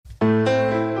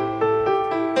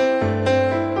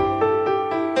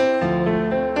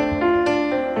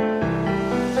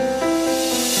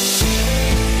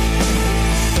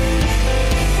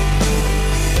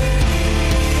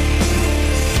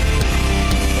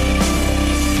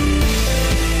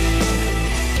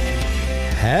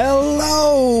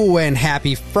Hello and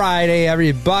happy Friday,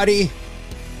 everybody.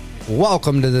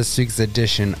 Welcome to this week's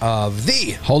edition of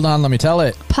the Hold On, Let Me Tell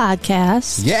It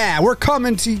podcast. Yeah, we're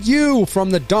coming to you from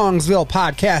the Dongsville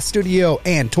Podcast Studio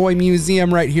and Toy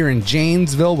Museum right here in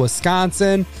Janesville,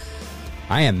 Wisconsin.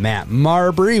 I am Matt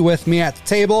Marbury. With me at the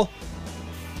table,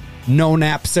 no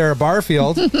nap Sarah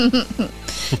Barfield.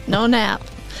 No nap.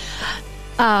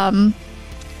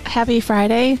 Happy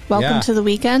Friday. Welcome to the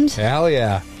weekend. Hell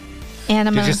yeah. And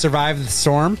I'm Did you survive the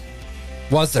storm?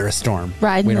 Was there a storm?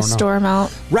 riding the storm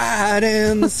out.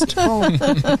 Riding the storm.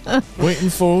 Waiting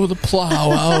for the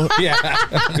plow out. Yeah.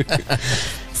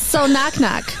 So knock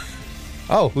knock.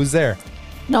 Oh, who's there?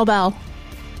 No bell.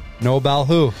 No bell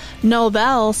who? No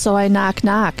bell, so I knocked.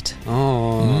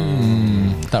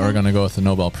 Oh. Thought we were going to go with the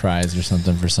Nobel Prize or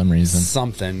something for some reason.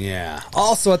 Something, yeah.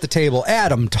 Also at the table,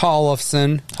 Adam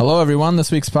Tollefson. Hello, everyone.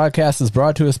 This week's podcast is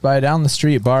brought to us by Down the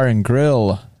Street Bar and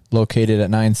Grill, located at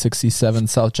 967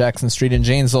 South Jackson Street in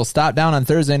Janesville. Stop down on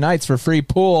Thursday nights for free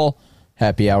pool.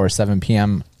 Happy hour 7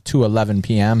 p.m. to 11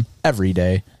 p.m. every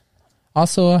day.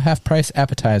 Also, half-price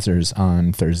appetizers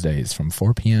on Thursdays from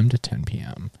 4 p.m. to 10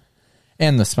 p.m.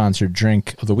 And the sponsored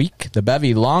drink of the week, the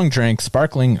Bevy Long Drink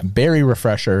Sparkling Berry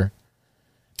Refresher.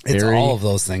 It's all of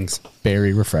those things.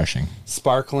 Berry refreshing.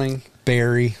 Sparkling,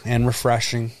 berry, and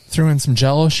refreshing. Threw in some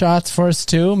Jell-O shots for us,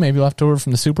 too. Maybe left over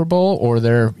from the Super Bowl or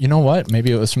their, you know what?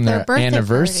 Maybe it was from their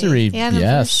anniversary. Party.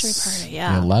 Anniversary party,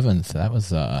 yeah. The 11th. That was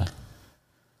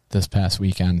this past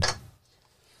weekend.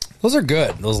 Those are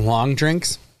good. Those long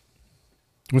drinks.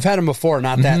 We've had them before.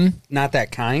 Not that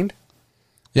kind.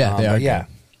 Yeah, they are. Yeah.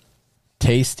 Good.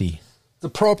 Tasty. It's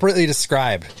appropriately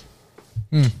described.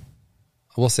 I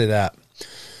will say that.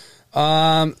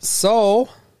 So, what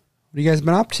have you guys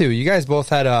been up to? You guys both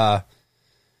had a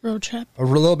Road trip. A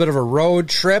little bit of a road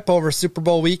trip over Super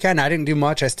Bowl weekend. I didn't do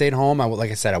much. I stayed home.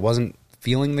 Like I said, I wasn't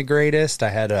feeling the greatest. I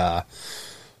had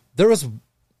there was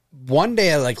one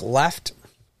day I left.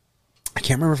 I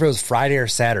can't remember if it was Friday or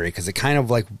Saturday because it kind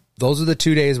of those are the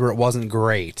 2 days where it wasn't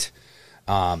great.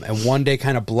 And one day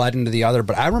kind of bled into the other.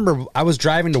 But I remember I was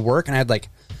driving to work and I had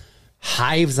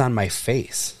hives on my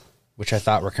face, which I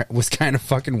thought was kind of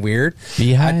fucking weird.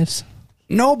 Beehives?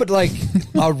 No, but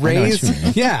a raised,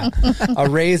 a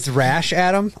raised rash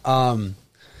at them. And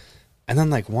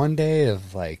then one day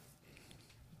of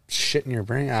shit in your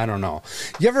brain. I don't know.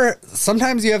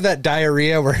 Sometimes you have that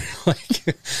diarrhea where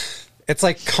it's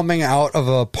coming out of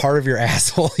a part of your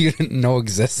asshole you didn't know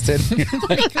existed. You're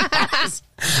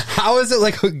how is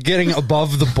it getting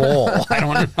above the bowl? I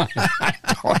don't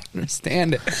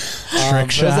understand it.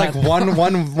 It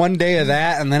was one day of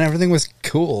that, and then everything was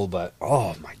cool. But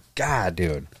oh my god,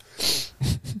 dude,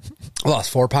 I lost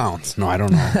 4 pounds. No, I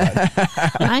don't know.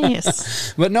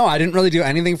 Nice. But no, I didn't really do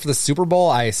anything for the Super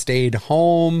Bowl. I stayed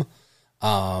home.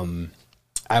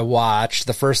 I watched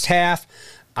the first half.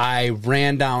 I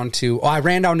ran down to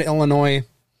Illinois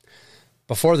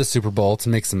before the Super Bowl to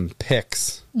make some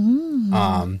picks. You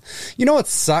know what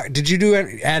sucked? Did you do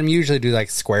it? Adam, you usually do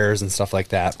squares and stuff like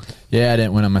that. Yeah, I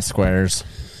didn't win on my squares.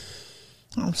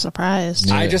 I'm surprised.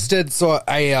 Yeah. I just did. So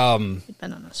You've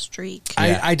been on a streak.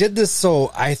 I did this.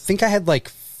 So I think I had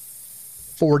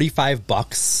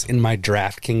 $45 in my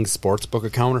DraftKings Sportsbook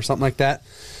account or something like that.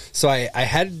 So I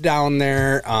headed down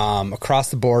there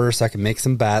across the border so I could make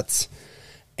some bets.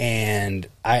 And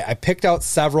I picked out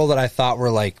several that I thought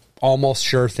were almost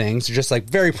sure things, just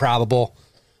very probable.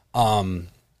 And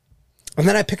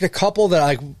then I picked a couple that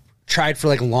I tried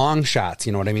for long shots.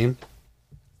 You know what I mean?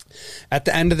 At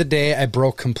the end of the day, I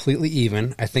broke completely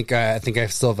even. I think I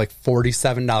still have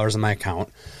 $47 in my account.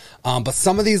 But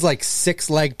some of these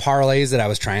 6-leg parlays that I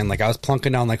was trying, I was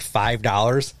plunking down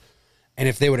 $5. And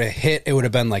if they would have hit, it would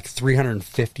have been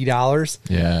 $350.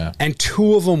 Yeah. And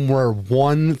 2 of them were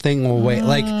one thing away.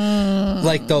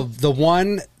 The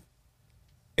one,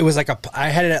 it was I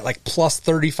had it at plus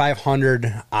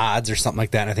 3,500 odds or something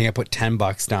like that. And I think I put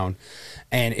 $10 down.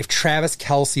 And if Travis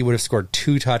Kelce would have scored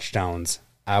 2 touchdowns,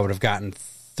 I would have gotten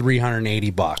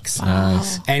 $380.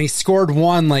 Nice. And he scored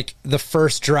one the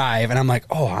first drive. And I'm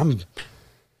oh,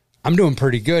 I'm doing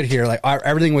pretty good here.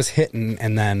 Everything was hitting.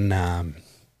 And then,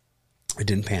 it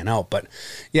didn't pan out, but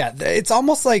yeah, it's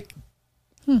almost I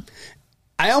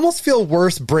almost feel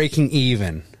worse breaking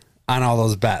even on all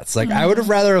those bets. I would have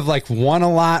rather have won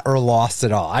a lot or lost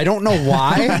it all. I don't know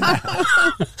why.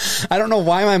 I don't know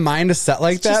why my mind is set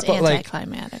it's that, but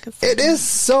anticlimactic. It is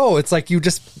so. It's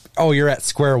you're at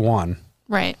square one.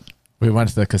 Right. We went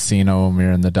to the casino when we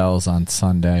were in the Dells on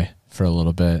Sunday for a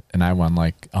little bit, and I won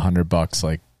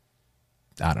 $100,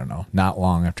 I don't know, not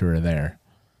long after we were there.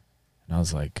 And I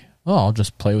was oh, I'll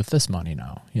just play with this money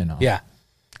now, Yeah.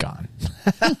 gone.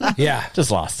 Yeah.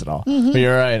 Just lost it all. But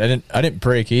you're right. I didn't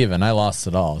break even. I lost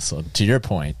it all. So to your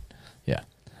point, yeah.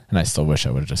 And I still wish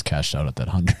I would have just cashed out at that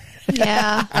 100.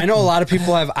 Yeah. I know a lot of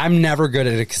people have. I'm never good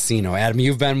at a casino. Adam,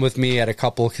 you've been with me at a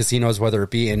couple of casinos, whether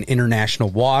it be in international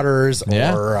waters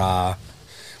or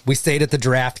we stayed at the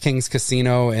DraftKings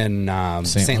casino in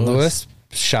St. Louis.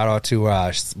 Shout out to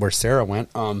where Sarah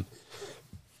went.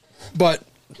 But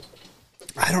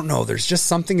I don't know. There's just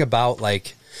something about,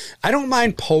 like, I don't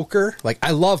mind poker. Like,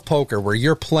 I love poker where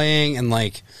you're playing and,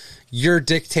 like, you're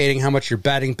dictating how much you're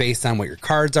betting based on what your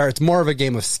cards are. It's more of a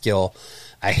game of skill.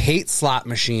 I hate slot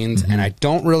machines, and I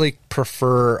don't really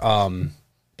prefer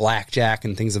blackjack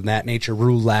and things of that nature,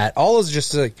 roulette. All those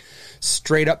just like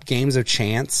straight up games of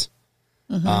chance.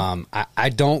 I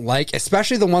don't like,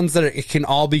 especially the ones that it can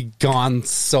all be gone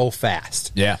so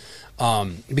fast. Yeah.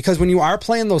 Because when you are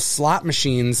playing those slot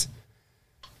machines,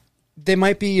 they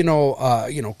might be,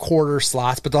 quarter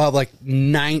slots, but they'll have like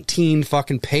 19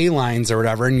 fucking pay lines or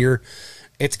whatever. And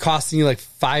it's costing you like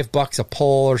 $5 a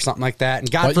pull or something like that. And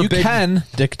God forbid you can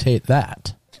dictate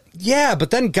that. Yeah,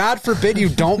 but then God forbid you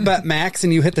don't bet max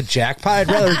and you hit the jackpot. I'd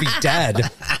rather be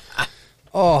dead.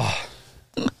 Oh,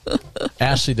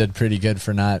 Ashley did pretty good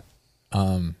for not,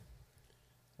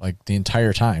 like the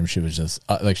entire time. She was just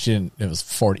like, she didn't, it was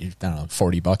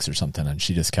 $40 or something. And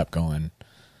she just kept going,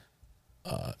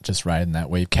 just riding that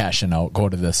wave, cashing out, go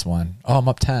to this one. Oh, I'm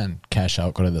up 10, cash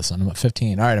out, go to this one. I'm up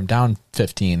 15. All right, I'm down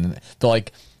 15. But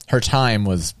like her time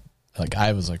was like,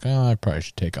 I was like, oh, I probably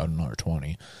should take out another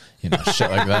 20,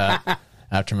 shit like that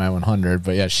after my 100.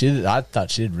 But yeah, I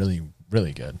thought she did really,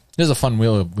 really good. There's a fun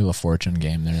Wheel of Fortune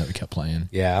game there that we kept playing.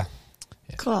 yeah.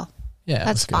 Cool. Yeah,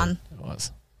 That's fun. It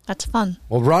was. That's fun.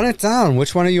 Well, run it down.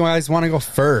 Which one of you guys want to go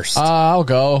first? I'll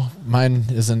go. Mine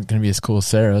isn't going to be as cool as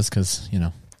Sarah's because,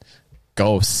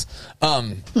 ghosts.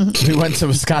 We went to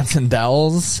Wisconsin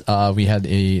Dells. We had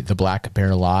the Black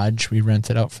Bear Lodge we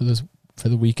rented out for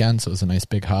the weekend. So it was a nice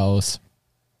big house,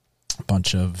 a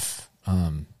bunch of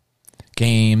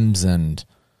games and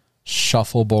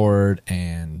shuffleboard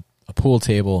and a pool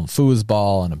table and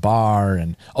foosball and a bar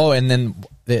and then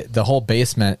the whole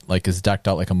basement like is decked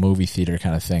out like a movie theater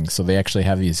kind of thing. So they actually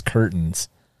have these curtains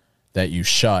that you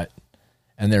shut,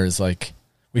 and there's like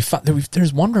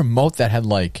there's one remote that had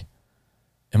like,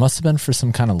 it must have been for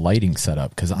some kind of lighting setup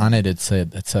because on it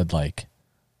said like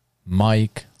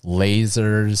mic,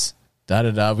 lasers, da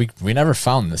da da. We never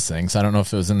found this thing, so I don't know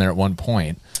if it was in there at one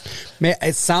point.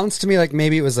 It sounds to me like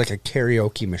maybe it was like a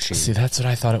karaoke machine. See, that's what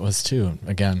I thought it was too.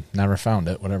 Again, never found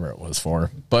it, whatever it was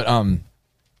for. But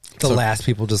the last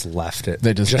people just left it.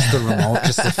 They just the remote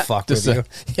just to fuck with you.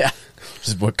 Yeah,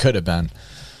 just what could have been.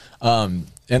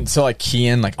 And so like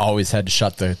Kian like always had to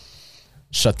shut the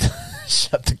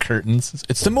curtains.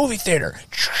 It's the movie theater,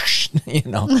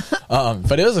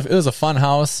 But it was a fun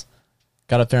house.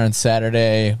 Got up there on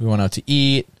Saturday. We went out to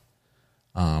eat.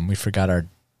 We forgot our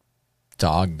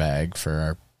dog bag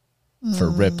for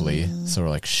Ripley, so we're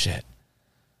like, shit.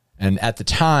 And at the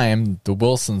time, the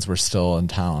Wilsons were still in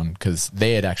town because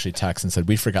they had actually texted and said,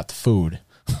 we forgot the food.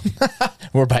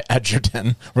 We're by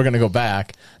Edgerton. We're going to go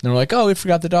back. And they're like, oh, we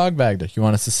forgot the dog bag. Do you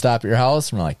want us to stop at your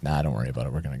house? And we're like, nah, don't worry about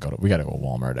it. We got to go to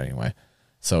Walmart anyway.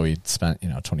 So we spent,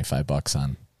 $25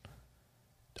 on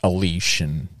a leash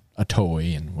and a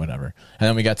toy and whatever. And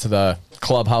then we got to the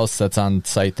clubhouse that's on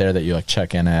site there that you like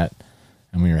check in at.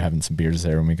 And we were having some beers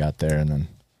there when we got there. And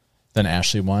then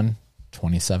Ashley won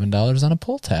 $27 on a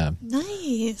pull tab.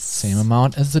 Nice. Same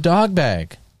amount as the dog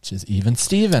bag, which is even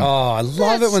Steven. Oh, I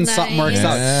love it when something works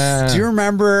out. Do you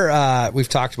remember, we've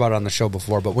talked about it on the show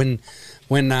before, but when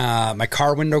my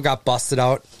car window got busted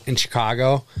out in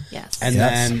Chicago? Yes. And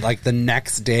then like the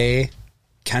next day,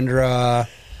 Kendra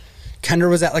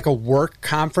was at like a work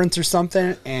conference or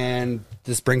something, and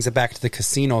this brings it back to the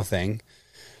casino thing.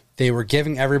 They were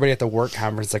giving everybody at the work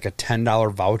conference like a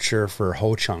 $10 voucher for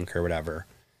Ho Chunk or whatever.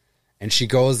 And she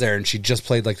goes there and she just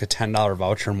played like the $10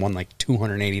 voucher and won like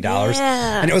 $280.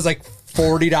 Yeah. And it was like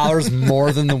 $40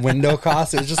 more than the window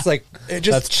cost. It was just like, it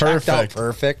just That's checked out perfect.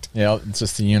 perfect. Yeah, it's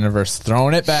just the universe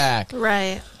throwing it back.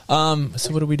 Right. So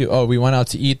what do we do? Oh, we went out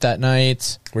to eat that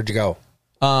night. Where'd you go?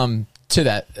 To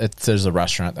that, there's a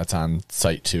restaurant that's on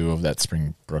site too of that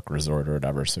Springbrook Resort or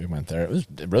whatever. So we went there. It was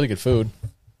really good food.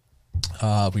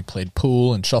 We played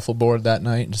pool and shuffleboard that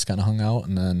night and just kind of hung out,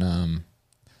 and then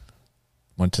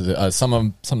went to the some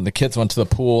of the kids went to the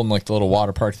pool and like the little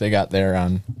water park they got there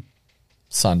on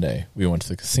Sunday. We went to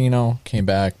the casino, came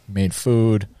back, made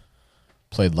food,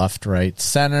 played left, right,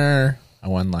 center. I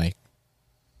won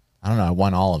I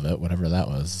won all of it, whatever that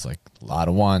was. It's like a lot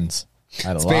of ones. I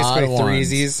had a lot of ones.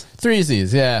 Basically threesies.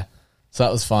 Threesies, yeah. So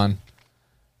that was fun.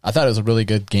 I thought it was a really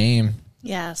good game.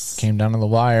 Yes. Came down to the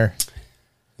wire.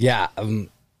 Yeah.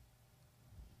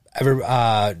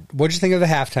 What'd you think of the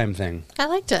halftime thing? I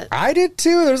liked it. I did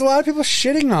too. There's a lot of people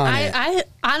shitting on it. I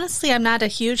honestly, I'm not a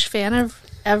huge fan of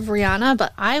Rihanna,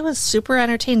 but I was super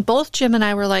entertained. Both Jim and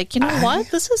I were like, you know what?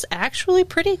 This is actually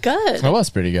pretty good. It was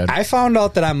pretty good. I found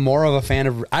out that I'm more of a fan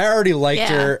of. I already liked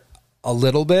her a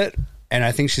little bit, and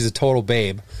I think she's a total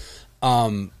babe.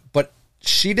 But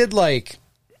she did like,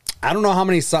 I don't know how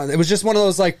many songs. It was just one of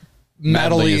those like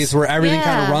medleys where everything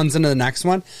kind of runs into the next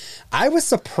one. I was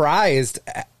surprised.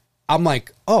 I'm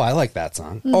like, oh, I like that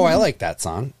song. Oh, I like that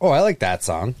song. Oh, I like that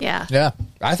song. Yeah. Yeah.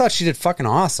 I thought she did fucking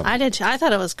awesome. I did too. I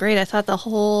thought it was great. I thought the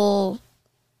whole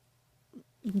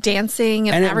dancing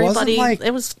and And it wasn't everybody, like-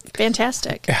 it was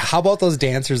fantastic. How about those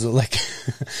dancers that like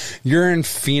you're in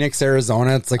Phoenix,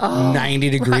 Arizona, it's like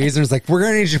 90 degrees and it's like, we're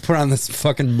gonna need you to put on this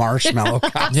fucking marshmallow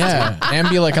costume. Yeah. And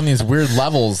be like on these weird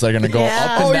levels. They're going to go Yeah.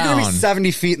 up and Oh, you're gonna down. be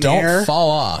 70 feet in the Don't air.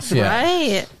 fall off. Yeah.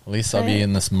 Right. At least I'll be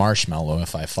in this marshmallow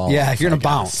if I fall Yeah, off, you're I gonna guess.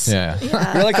 bounce.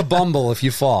 Yeah. You're like a bumble if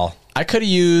you fall. I could have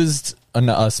used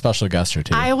a special guest or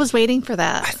two. I was waiting for I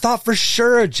that. thought for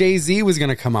sure Jay-Z was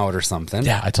gonna come out or something.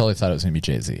 Yeah, I totally thought it was going to be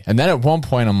Jay-Z. And then at one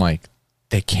point, I'm like,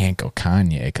 they can't go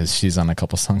Kanye because she's on a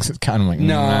couple songs with Kanye. I'm like,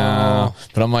 No. no.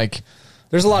 But I'm like,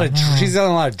 There's a lot of she's done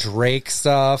a lot of Drake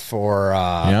stuff or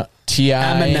yeah, T.I.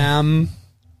 Eminem.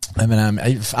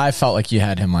 I felt like you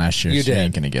had him last year. You so you did.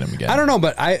 ain't going to get him again. I don't know,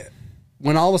 but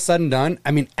when all was said and done,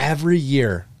 I mean, every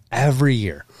year,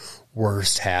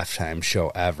 worst halftime show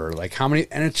ever. Like how many?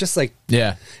 And it's just like,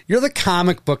 Yeah. you're the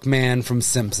comic book man from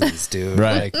Simpsons, dude.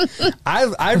 Right. Like,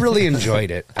 I really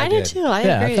enjoyed it. I did too. I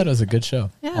Yeah, agree. I thought it was a good show.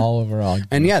 Yeah. All overall.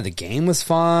 And yeah, the game was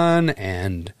fun,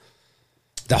 and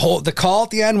the call at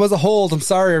the end was a hold. I'm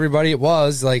sorry, everybody. It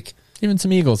was like, Even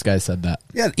some Eagles guys said that.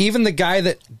 yeah. Even the guy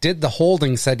that did the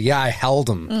holding said, "Yeah, I held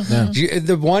him." Yeah.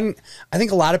 The one, I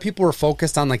think a lot of people were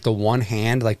focused on like the one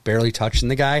hand, like barely touching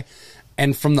the guy.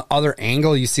 And from the other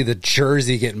angle, you see the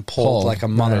jersey getting pulled like a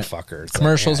right. motherfucker. It's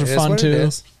Commercials like, are it is fun, what it too.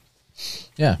 is.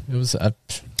 Yeah, it was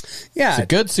Yeah, it's a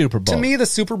good Super Bowl. To me, the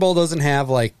Super Bowl doesn't have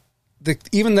like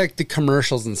even the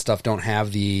commercials and stuff don't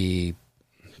have the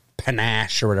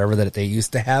panache or whatever that they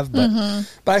used to have. But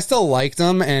I still liked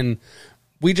them, and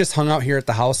we just hung out here at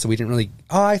the house, so we didn't really.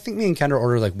 Oh, I think me and Kendra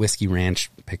ordered like Whiskey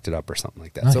Ranch, picked it up or something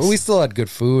like that. Nice. So we still had good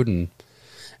food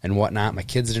and whatnot. My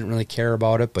kids didn't really care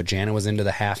about it, but Jana was into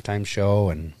the halftime show,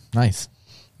 and Nice.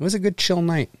 it was a good chill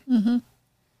night.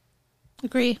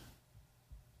 Agree.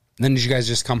 And then did you guys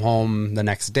just come home the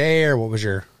next day, or what was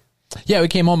your? Yeah, we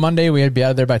came home Monday. We had to be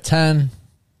out of there by 10.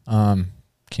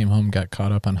 Came home, got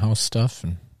caught up on house stuff,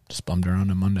 and just bummed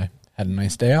around on Monday. Had a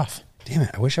nice day off. Damn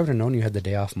it! I wish I would have known you had the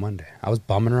day off Monday. I was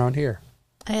bumming around here.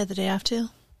 I had the day off too.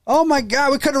 Oh my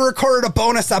god, we could have recorded a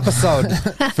bonus episode.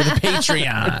 For the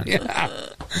Patreon.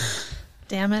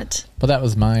 Damn it. But that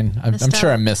was mine. I'm Missed sure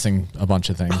out. I'm missing a bunch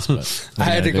of things. But I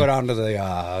had to go down to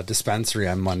the dispensary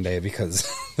on Monday because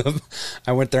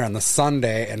I went there on the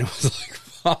Sunday and it was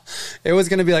like it was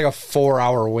going to be like a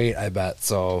 4-hour wait, I bet.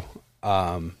 So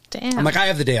Damn. I'm like, I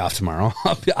have the day off tomorrow.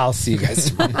 I'll see you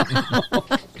guys tomorrow.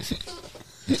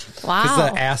 Because Wow.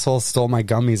 the asshole stole my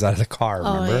gummies out of the car.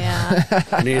 Oh, Remember? yeah.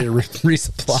 I needed to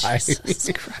resupply.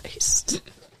 Jesus Christ.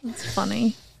 That's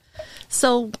funny.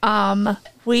 So,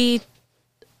 we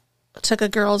took a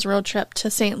girls' road trip to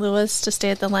St. Louis to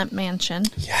stay at the Lemp Mansion.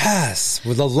 Yes,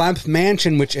 with the Lemp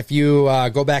Mansion, which if you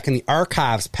go back in the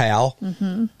archives, pal,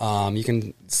 you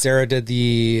can. Sarah did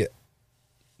the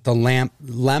Lemp,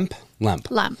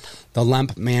 the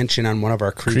Lemp Mansion on one of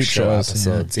our Creep Show shows,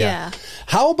 episodes. Yeah.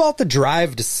 How about the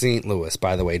drive to St. Louis?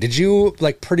 By the way, did you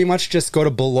like pretty much just go to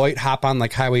Beloit, hop on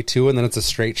like Highway 2, and then it's a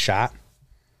straight shot?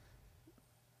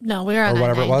 No, we were on Or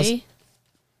whatever it was? I-90.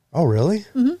 Oh, really?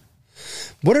 Mm-hmm.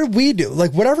 What did we do?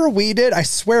 Like, whatever we did, I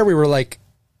swear we were like,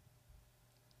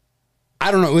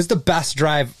 I don't know. It was the best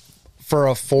drive for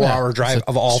a 4-hour drive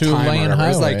of all time. Or Two-lane whatever. It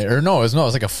was highway. like, Or no, it was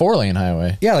like a 4-lane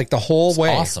highway. yeah, like the whole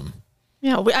way. Awesome.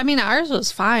 Yeah, I mean, ours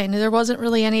was fine. There wasn't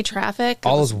really any traffic. It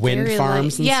All was those wind very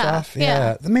farms and light. stuff.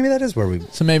 Yeah. Maybe that is where we.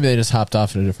 So maybe they just hopped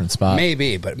off at a different spot.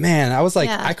 Maybe, but man, I was like,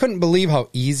 Yeah. I couldn't believe how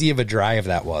easy of a drive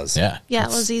that was. Yeah. Yeah, it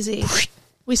was easy.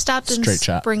 We stopped in Straight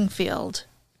shot. Springfield.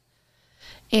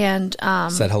 And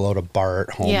Said hello to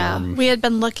Bart, Homer. yeah, we had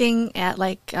been looking at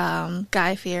like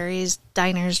Guy Fieri's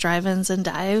diners, drive-ins, and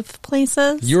dive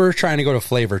places. You were trying to go to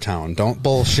Flavortown. Don't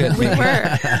bullshit We me.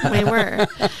 were,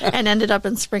 and ended up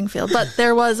in Springfield. But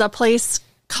there was a place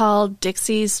called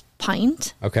Dixie's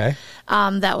Pint Okay.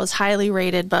 that was highly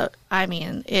rated, but I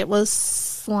mean, it was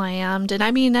slammed. And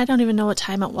I mean, I don't even know what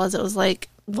time it was. It was like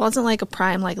wasn't like a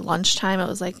prime like lunchtime. It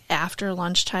was like after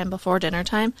lunchtime, before dinner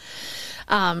time.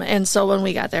 And so when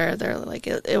we got there, they're like,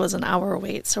 it was an hour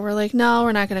wait. So we're like, no,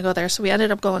 we're not going to go there. So we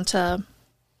ended up going to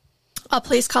a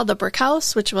place called the Brick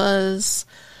House, which was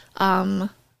a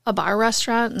bar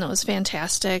restaurant, and it was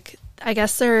fantastic. I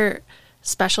guess their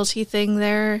specialty thing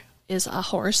there is a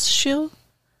horseshoe.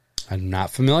 I'm not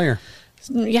familiar.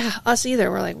 Yeah, us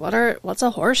either. We're like, what's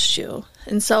a horseshoe?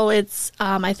 And so it's,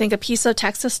 I think, a piece of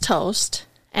Texas toast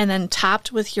and then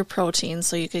topped with your protein.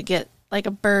 So you could get like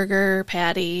a burger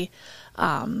patty,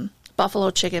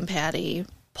 buffalo chicken patty,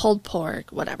 pulled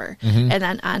pork, whatever. And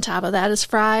then on top of that is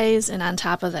fries, and on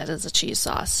top of that is a cheese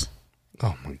sauce.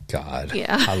 Oh my God.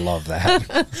 Yeah. I love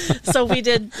that. So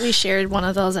we shared one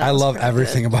of those. I love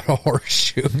everything about a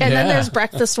horseshoe. And then there's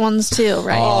breakfast ones too,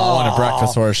 right? Oh, I want a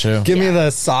breakfast horseshoe. Give me the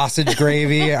sausage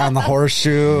gravy on the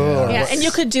horseshoe. Yeah, and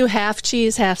you could do half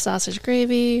cheese, half sausage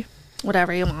gravy,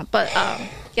 whatever you want. But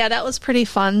yeah, that was pretty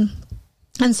fun.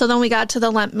 And so then we got to the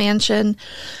Lemp Mansion.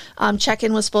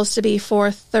 Check-in was supposed to be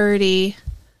 4:30,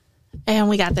 and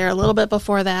we got there a little bit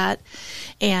before that,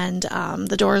 and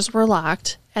the doors were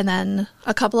locked. And then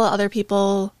a couple of other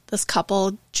people, this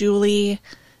couple, Julie,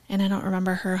 and I don't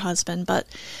remember her husband, but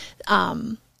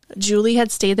Julie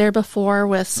had stayed there before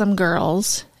with some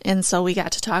girls, and so we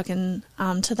got to talking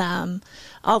to them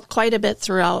quite a bit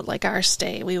throughout like our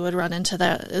stay. We would run into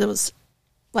it was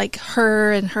like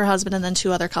her and her husband, and then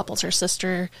two other couples, her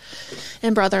sister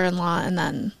and brother-in-law, and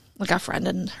then like a friend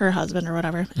and her husband or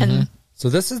whatever. And So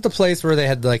this is the place where they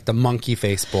had like the monkey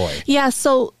face boy. yeah,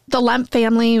 so the Lemp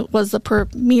family was the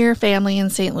premier family in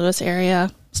St. Louis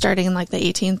area starting in like the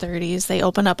 1830s. They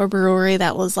opened up a brewery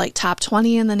that was like top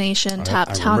 20 in the nation, top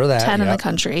I remember that, 10 in yep. the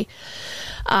country.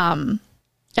 And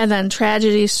then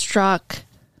tragedy struck.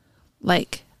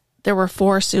 Like there were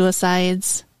 4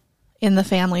 suicides in the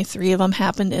family. 3 of them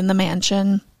happened in the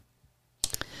mansion.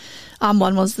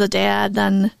 One was the dad,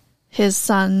 then his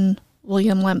son,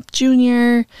 William Lemp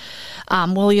Jr.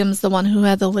 William's the one who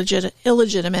had the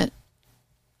illegitimate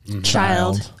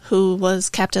child who was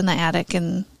kept in the attic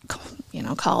and,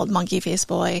 called Monkey Face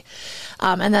Boy.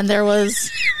 And then there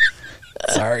was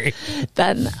Sorry.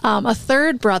 then a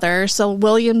third brother. So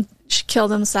William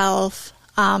killed himself.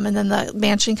 And then the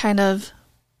mansion kind of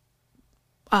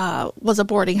was a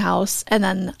boarding house. And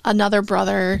then another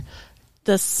brother,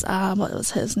 this what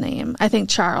was his name? I think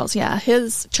Charles. Yeah,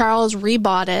 Charles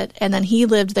rebought it, and then he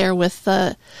lived there with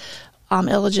the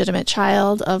illegitimate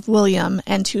child of William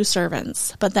and 2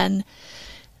 servants. But then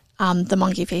the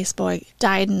Monkey Face Boy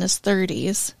died in his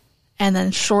 30s, and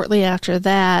then shortly after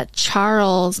that,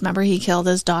 Charles, remember he killed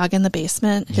his dog in the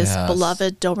basement, his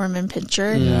beloved Doberman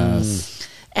Pinscher. Yes.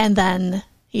 And then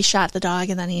he shot the dog,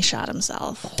 and then he shot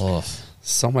himself. Oh.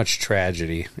 So much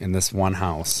tragedy in this one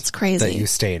house. It's crazy. That you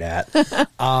stayed at.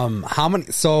 How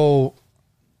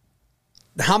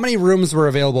many rooms were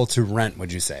available to rent,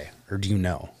 would you say? Or do you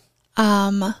know?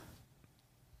 5.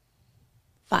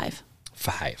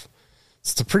 5.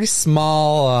 It's a pretty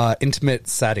small, intimate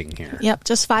setting here. Yep,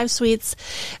 just 5 suites.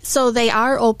 So they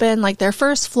are open. Like their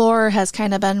first floor has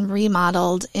kind of been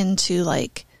remodeled into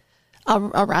like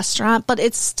a restaurant, but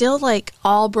it's still like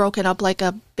all broken up like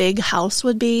a big house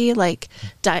would be, like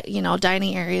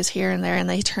dining areas here and there, and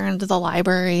they turned the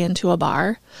library into a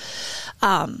bar.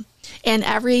 And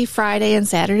every Friday and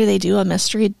Saturday they do a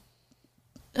mystery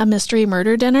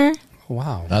murder dinner.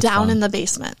 Wow. That's down fun. in the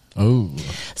basement. Oh.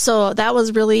 So that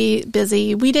was really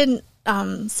busy. We didn't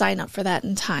sign up for that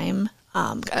in time.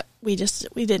 We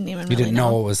didn't even You didn't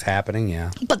know what was happening,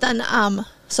 yeah. But then,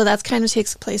 so that's kind of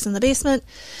takes place in the basement.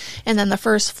 And then the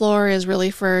first floor is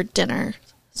really for dinner.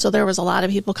 So there was a lot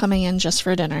of people coming in just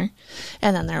for dinner.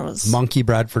 And then there was Monkey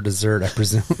bread for dessert, I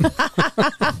presume.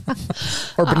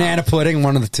 Or banana pudding,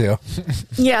 one of the two.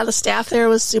 yeah, the staff there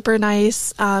was super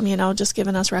nice, just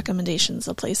giving us recommendations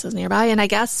of places nearby. And I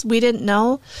guess we didn't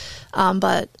know,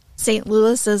 but St.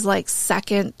 Louis is like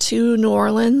second to New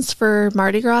Orleans for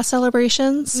Mardi Gras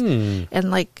celebrations.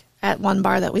 And like at one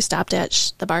bar that we stopped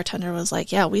at, the bartender was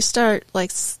like, yeah, we start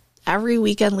like every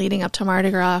weekend leading up to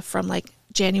Mardi Gras from like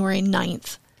January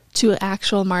 9th to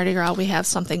actual Mardi Gras. We have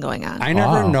something going on. I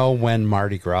never know when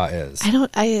Mardi Gras is.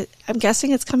 I'm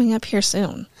guessing it's coming up here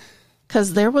soon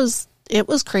because it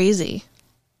was crazy.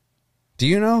 Do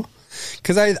you know?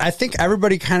 Because I think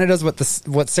everybody kind of does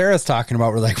what Sarah's talking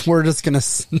about. We're like, we're just gonna.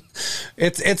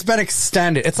 It's been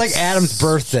extended. It's like Adam's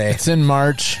birthday. It's in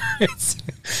March.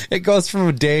 It goes from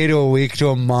a day to a week to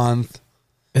a month.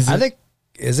 Is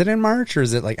it in March or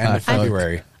is it like end of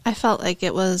February? I felt like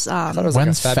it was. I thought it was like a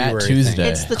When's Fat February Tuesday?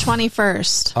 thing. It's the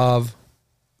 21st Of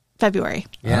February.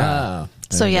 yeah. Ah,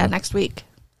 So there you yeah, go. next week.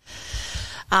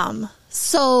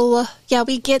 So, yeah,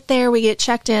 we get there, we get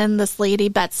checked in. This lady,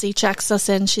 Betsy, checks us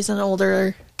in. She's an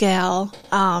older gal.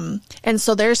 And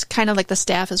so there's kind of like the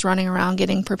staff is running around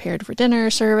getting prepared for dinner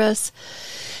service.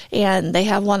 And they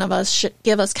have one of us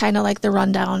give us kind of like the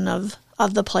rundown of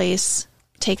the place,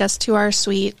 take us to our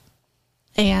suite.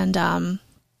 And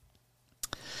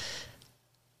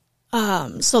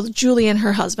so Julie and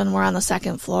her husband were on the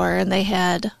second floor, and they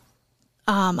had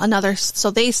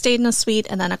so they stayed in a suite,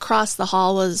 and then across the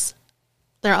hall was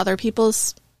their other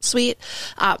people's suite.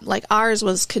 Like ours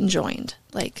was conjoined.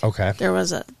 Like Okay.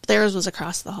 theirs was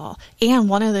across the hall, and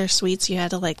one of their suites you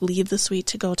had to like leave the suite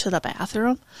to go to the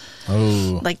bathroom.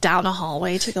 Oh, Like down a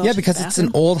hallway to go. Yeah, to because the it's an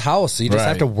bathroom. old house, so you just Right.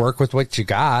 have to work with what you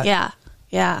got. Yeah.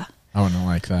 I wouldn't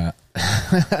like that.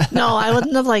 No, I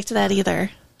wouldn't have liked that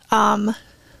either.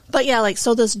 But yeah, like,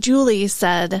 so this Julie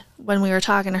said when we were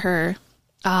talking to her,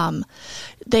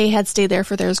 they had stayed there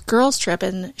for their girls' trip,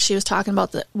 and she was talking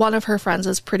about that one of her friends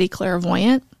is pretty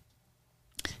clairvoyant.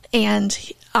 And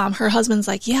her husband's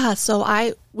like, yeah,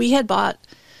 so we had bought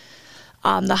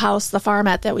the house, the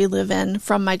farmette that we live in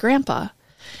from my grandpa.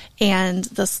 And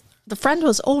the friend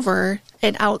was over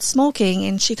and out smoking,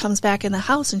 and she comes back in the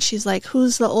house and she's like,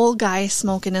 who's the old guy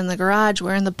smoking in the garage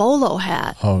wearing the bolo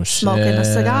hat? Oh, Smoking a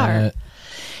cigar. shit.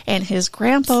 And his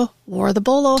grandpa wore the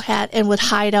bolo hat and would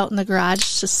hide out in the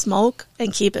garage to smoke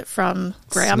and keep it from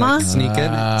grandma. Sneak it.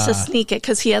 To sneak it,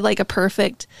 because he had like a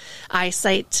perfect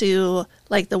eyesight to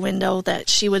like the window that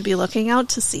she would be looking out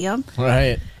to see him.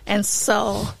 Right. And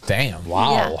so, Damn.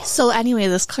 Wow. yeah. So anyway,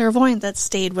 this clairvoyant that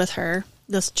stayed with her,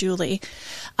 this Julie,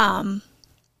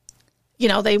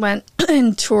 they went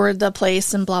and toured the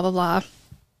place and blah, blah, blah.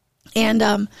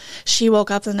 And she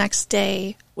woke up the next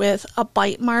day with a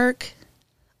bite mark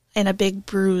and a big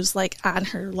bruise like on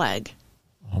her leg.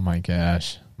 Oh my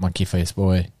gosh. Monkey face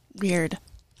boy. Weird.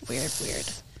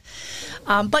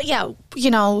 But yeah,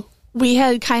 we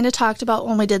had kind of talked about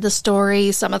when we did the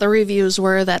story, some of the reviews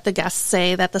were that the guests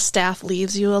say that the staff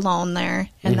leaves you alone there,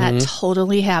 and that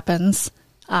totally happens,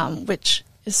 which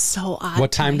is so odd.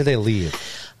 What time do they leave?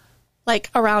 Like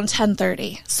around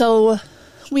 10:30. So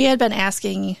we had been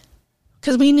asking,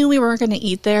 because we knew we weren't going to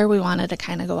eat there. We wanted to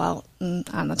kind of go out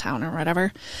on the town or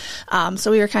whatever.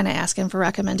 So we were kind of asking for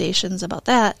recommendations about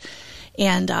that.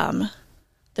 And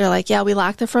they're like, yeah, we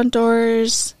lock the front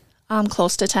doors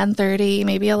close to 10:30,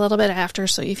 maybe a little bit after.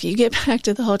 So if you get back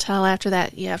to the hotel after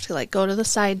that, you have to like go to the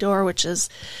side door, which is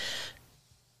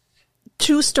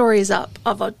 2 stories up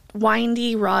of a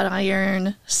windy wrought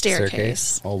iron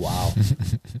staircase. Oh, wow.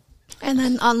 And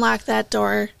then unlock that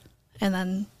door and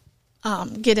then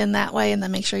get in that way, and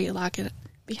then make sure you lock it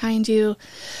behind you.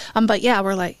 But yeah,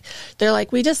 they're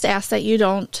like, we just ask that you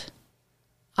don't,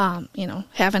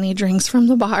 have any drinks from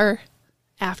the bar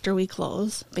after we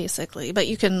close, basically. But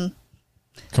you can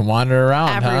wander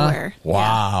around, everywhere. Huh?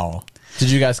 Wow. Did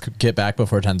you guys get back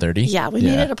before 10:30? Yeah, we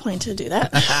made it a point to do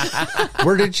that.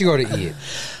 Where did you go to eat?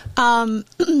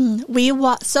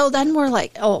 So then we're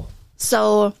like,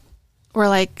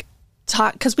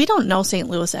 talk, because we don't know St.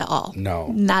 Louis at all. No.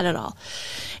 Not at all.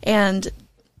 And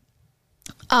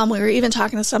we were even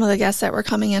talking to some of the guests that were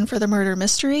coming in for the murder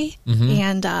mystery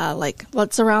and like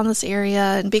what's around this area.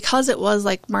 And because it was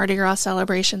like Mardi Gras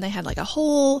celebration, they had like a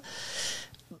whole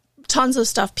tons of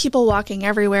stuff, people walking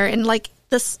everywhere. And like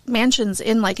this mansion's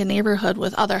in like a neighborhood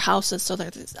with other houses. So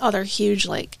there's other huge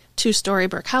like 2-story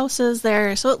brick houses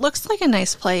there. So it looks like a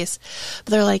nice place.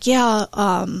 But they're like, yeah,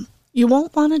 you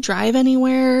won't want to drive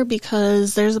anywhere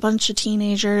because there's a bunch of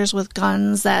teenagers with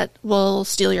guns that will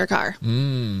steal your car.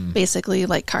 Basically,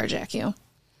 like carjack you.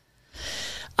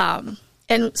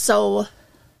 And so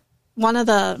one of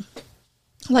the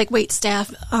like wait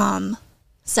staff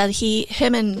said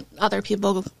him and other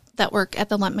people that work at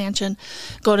the Lemp Mansion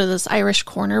go to this Irish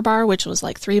Corner bar, which was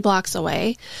like 3 blocks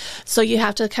away. So you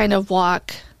have to kind of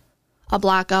walk a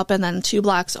block up and then 2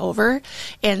 blocks over.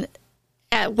 And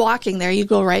at walking there, you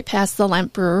go right past the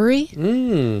Lemp Brewery.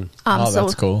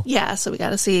 That's cool. Yeah, so we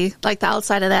got to see like the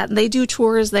outside of that. And they do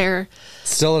tours there.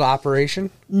 Still in operation?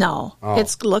 No,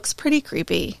 it looks pretty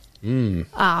creepy. You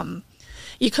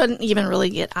couldn't even really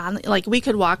get on. Like we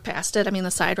could walk past it. I mean, the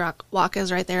sidewalk walk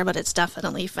is right there, but it's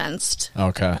definitely fenced.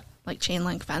 Okay. Like chain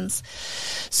link fence.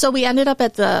 So we ended up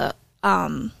at the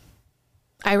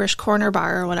Irish Corner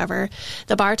bar or whatever.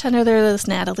 The bartender there, this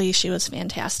Natalie, she was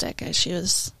fantastic. She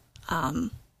was,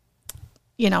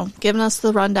 giving us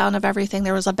the rundown of everything.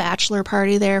 There was a bachelor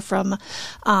party there from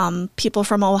people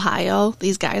from Ohio,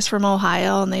 these guys from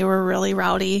Ohio, and they were really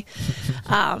rowdy.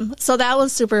 So that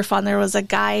was super fun. There was a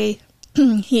guy, so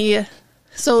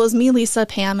it was me, Lisa,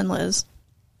 Pam, and Liz.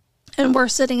 And we're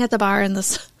sitting at the bar, and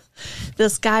this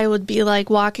this guy would be like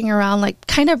walking around, like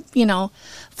kind of,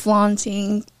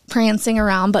 flaunting, prancing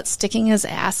around, but sticking his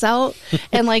ass out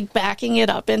and like backing it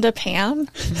up into Pam.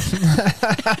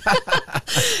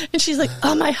 And she's like,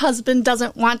 oh, my husband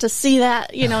doesn't want to see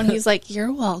that, and he's like,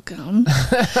 you're welcome.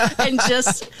 And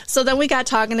so then we got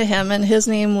talking to him, and his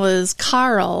name was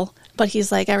Carl, but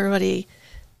he's like, everybody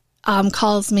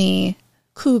calls me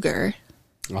Cougar.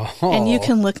 Oh. And you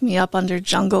can look me up under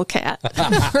Jungle Cat.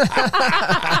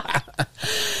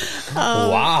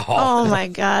 Wow. Oh my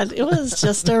God. It was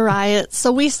just a riot.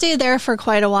 So we stayed there for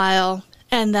quite a while.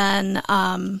 And then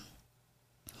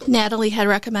Natalie had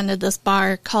recommended this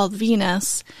bar called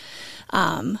Venus.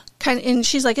 And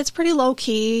she's like, it's pretty low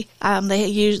key.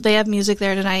 They have music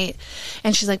there tonight.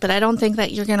 And she's like, but I don't think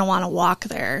that you're going to want to walk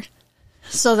there.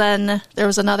 So then there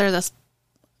was this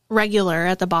regular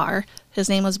at the bar. His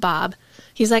name was Bob.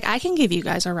 He's like, I can give you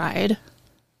guys a ride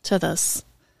to this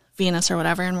Venus or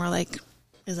whatever. And we're like,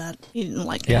 is that, you didn't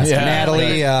like it? Yes, yeah.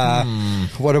 Natalie,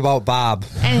 what about Bob?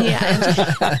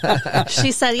 And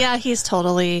she said, yeah, he's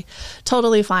totally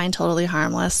fine, totally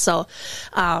harmless. So,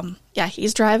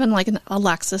 he's driving like a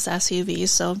Lexus SUV.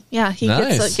 So yeah, he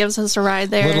gives us a ride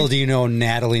there. Little do you know,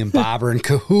 Natalie and Bob are in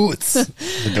cahoots.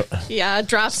 Yeah,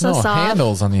 drops us off.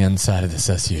 Handles on the inside of this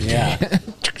SUV. Yeah.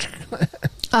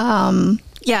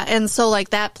 Yeah, and so like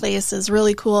that place is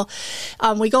really cool.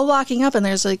 We go walking up, and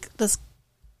there's like this.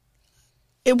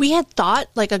 We had thought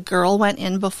like a girl went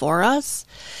in before us,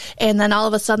 and then all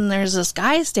of a sudden there's this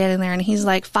guy standing there, and he's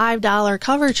like $5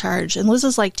 cover charge, and Liz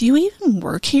is like, "Do you even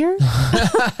work here?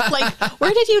 Like,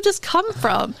 where did you just come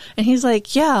from?" And he's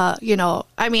like, "Yeah,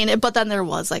 but then there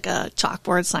was like a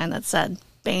chalkboard sign that said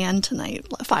band tonight,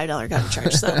 $5 cover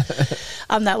charge." So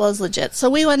that was legit. So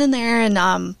we went in there,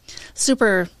 and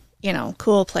super.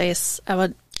 Cool place. I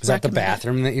would. Is that the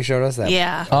bathroom that you showed us?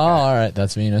 Yeah. Oh, all right.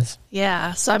 That's Venus.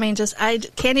 Yeah. So, I mean, I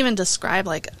can't even describe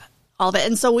like all of it.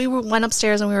 And so we went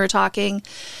upstairs and we were talking,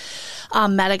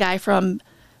 met a guy from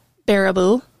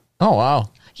Baraboo. Oh, wow.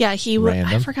 Yeah.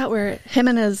 I forgot him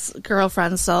and his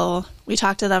girlfriend. So we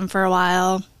talked to them for a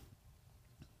while.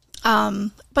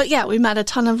 But yeah, we met a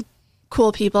ton of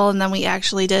cool people. And then we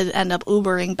actually did end up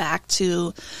Ubering back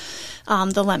to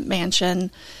the Lemp Mansion.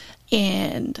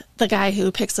 And the guy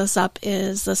who picks us up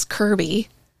is this Kirby,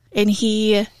 and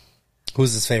who's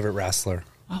his favorite wrestler?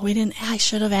 Oh, I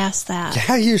should have asked that.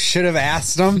 Yeah, you should have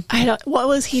asked him. What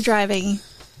was he driving?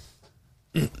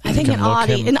 I think an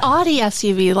Audi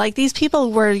SUV. Like these people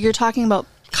you're talking about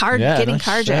getting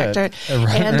carjacked.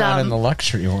 And in the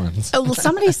luxury ones. Well,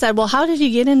 somebody said, well, how did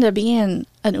you get into being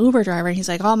an Uber driver? And he's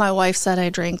like, oh, my wife said I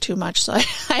drank too much, so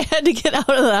I had to get out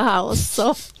of the house.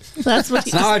 So that's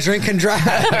what now I drink and drive.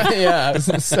 Yeah, I was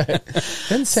going to say.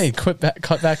 Didn't say cut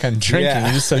back on drinking. Yeah.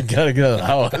 You just said gotta get out of the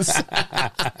house.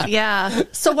 Yeah.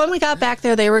 So when we got back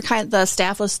there, the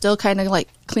staff was still kind of like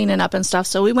cleaning up and stuff.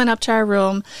 So we went up to our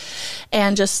room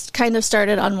and just kind of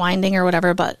started unwinding or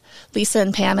whatever. But Lisa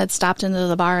and Pam had stopped into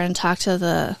the bar and talked to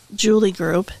the Julie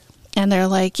group. And they're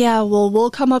like, yeah, well, we'll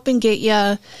come up and get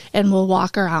you and we'll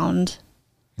walk around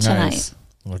tonight. Nice.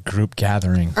 A group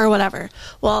gathering. Or whatever.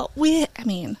 Well,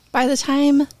 by the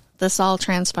time this all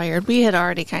transpired, we had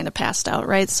already kind of passed out,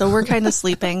 right? So we're kind of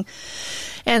sleeping.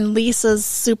 And Lisa's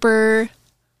super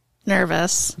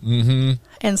nervous and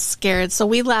scared. So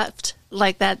we left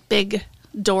like that big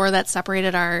door that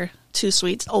separated our two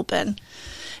suites open.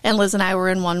 And Liz and I were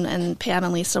in one, and Pam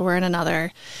and Lisa were in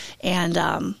another.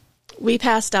 And we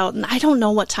passed out, and I don't know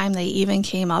what time they even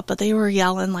came up, but they were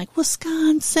yelling like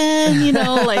Wisconsin,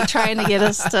 like trying to get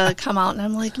us to come out. And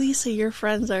I'm like, Lisa, your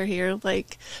friends are here.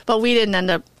 Like, but we didn't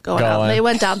end up going out. They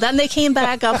went down. Then they came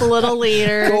back up a little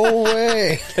later. Go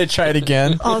away. They tried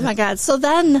again. Oh my God. So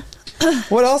then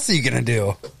what else are you going to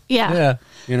do? Yeah.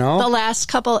 The last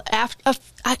couple,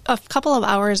 a couple of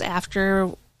hours after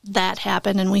that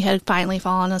happened and we had finally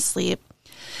fallen asleep,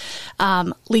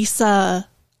 Lisa,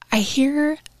 I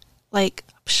hear like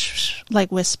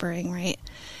whispering, right?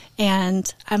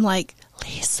 And I'm like,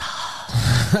 Lisa,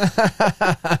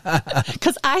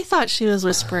 because I thought she was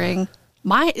whispering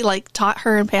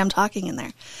her and Pam talking in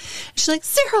there. She's like,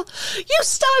 Sarah, you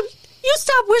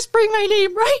stop whispering my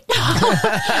name right now.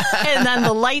 And then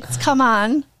the lights come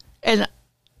on and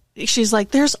she's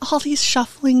like, there's all these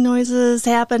shuffling noises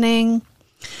happening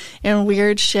and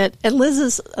weird shit. And Liz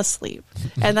is asleep.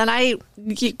 And then I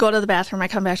go to the bathroom. I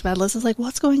come back to bed. Liz is like,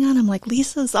 what's going on? I'm like,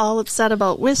 Lisa's all upset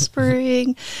about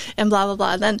whispering and blah, blah,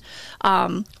 blah. And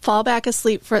then fall back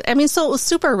asleep so it was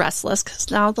super restless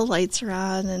because now the lights are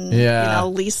on and,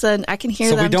 Lisa, and I can hear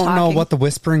them So we don't talking. know what the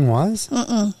whispering was?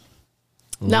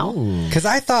 No. Because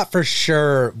I thought for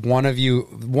sure one of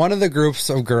the groups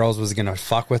of girls was going to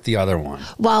fuck with the other one.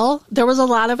 Well, there was a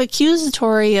lot of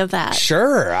accusatory of that.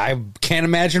 Sure. I can't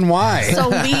imagine why. So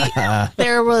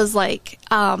there was like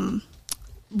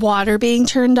water being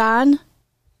turned on.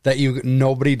 That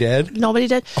nobody did? Nobody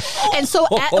did. And so,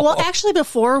 actually,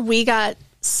 before we got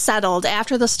settled,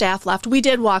 after the staff left, we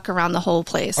did walk around the whole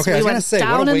place. Okay, we I was went gonna say,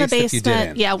 down what a in the waste if you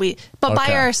basement. didn't. Yeah, but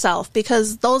by ourselves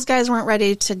because those guys weren't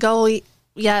ready to go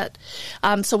yet.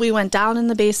 So we went down in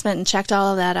the basement and checked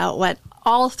all of that out. Went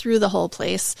all through the whole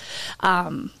place,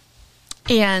 and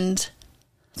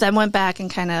then went back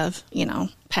and kind of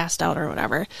passed out or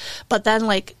whatever. But then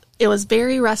it was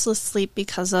very restless sleep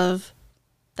because of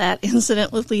that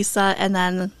incident with Lisa, and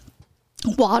then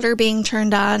water being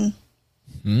turned on.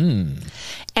 And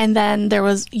then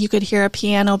you could hear a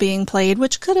piano being played,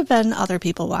 which could have been other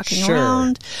people walking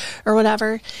around or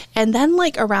whatever. And then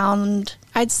around,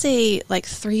 I'd say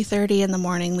 3:30 in the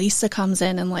morning, Lisa comes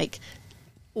in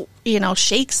and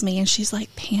shakes me, and she's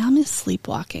like, Pam is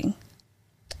sleepwalking.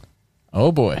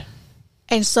 Oh boy.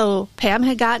 And so Pam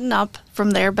had gotten up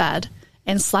from their bed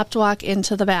and slept walk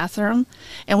into the bathroom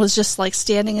and was just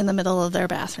standing in the middle of their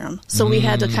bathroom. So we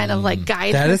had to kind of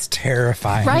guide her. That is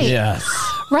terrifying. Right. Yes.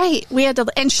 Right. We had to,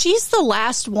 and she's the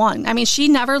last one. I mean, she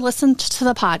never listened to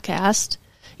the podcast,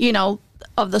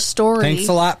 of the story. Thanks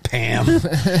a lot, Pam.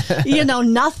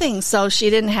 Nothing. So she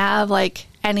didn't have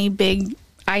any big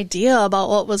idea about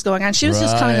what was going on. She was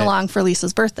just coming along for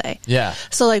Lisa's birthday. Yeah.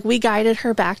 So we guided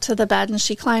her back to the bed, and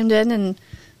she climbed in, and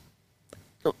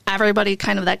everybody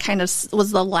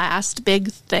was the last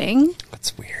big thing.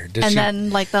 That's weird. Then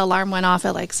the alarm went off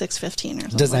at 6:15 or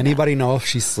something. Does anybody know if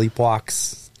she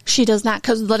sleepwalks? She does not,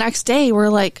 because the next day we're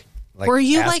were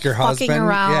you ask your fucking husband?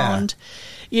 around?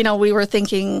 Yeah. We were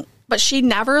thinking, but she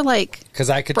never because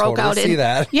I could broke totally out see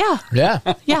that. Yeah. Yeah.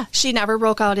 Yeah. She never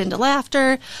broke out into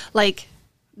laughter,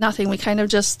 nothing. We kind of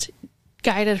just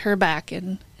guided her back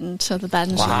into the bed.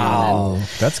 And Wow.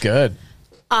 That's good.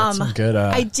 That's some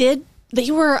good. They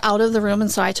were out of the room,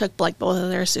 and so I took both of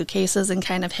their suitcases and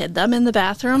kind of hid them in the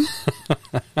bathroom.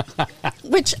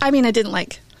 Which, I mean, I didn't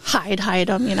hide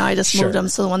them. I just moved them,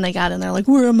 so when they got in, they're like,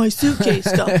 where are my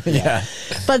suitcase go? Yeah.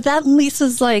 But then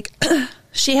Lisa's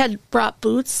she had brought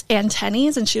boots and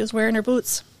tennies, and she was wearing her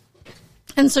boots.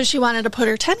 And so she wanted to put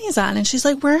her tennies on, and she's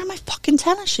like, where are my fucking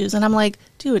tennis shoes? And I'm like,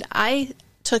 dude, I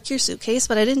took your suitcase,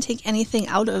 but I didn't take anything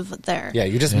out of there. Yeah,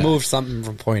 you just moved something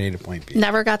from point A to point B.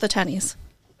 Never got the tennies.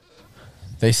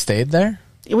 They stayed there?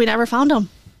 We never found them.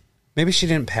 Maybe she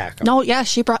didn't pack them. No, yeah,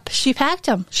 she packed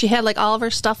them. She had all of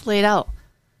her stuff laid out.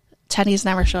 Tennies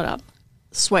never showed up.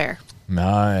 Swear.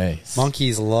 Nice.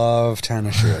 Monkeys love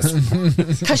tennis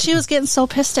shoes. Because she was getting so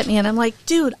pissed at me, and I'm like,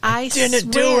 dude, I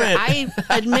didn't swear, do it. I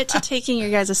admit to taking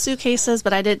your guys' suitcases,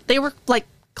 but I did. They were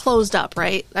closed up,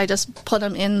 right? I just put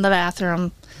them in the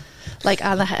bathroom,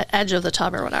 on the edge of the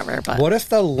tub or whatever. But what if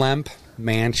the Lemp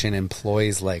Mansion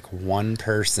employs one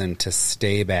person to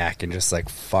stay back and just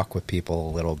fuck with people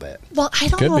a little bit? Well, I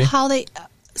don't know how they.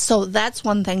 So that's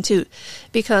one thing too,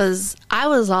 because I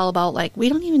was all about we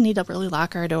don't even need to really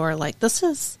lock our door. This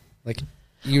is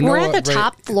we're at the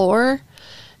top floor,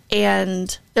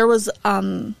 and there was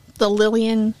the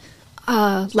Lillian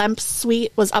Lemp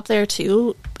suite was up there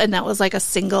too, and that was a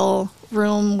single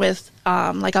room with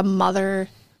a mother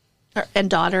and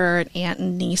daughter, or an aunt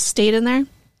and niece stayed in there,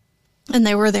 and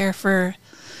they were there for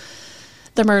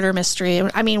the murder mystery.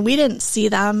 I mean, we didn't see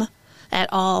them at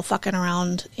all fucking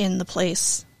around in the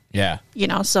place. Yeah.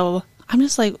 So I'm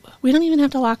just we don't even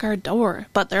have to lock our door.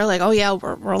 But they're oh yeah,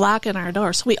 we're locking our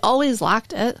door. So we always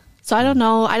locked it. So I don't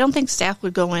know. I don't think staff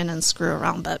would go in and screw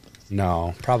around, but.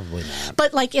 No, probably not.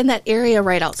 But in that area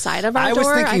right outside of our door,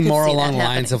 I was thinking more could see along the that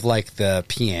lines of the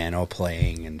piano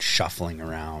playing and shuffling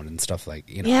around and stuff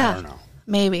yeah, I don't know.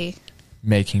 Maybe.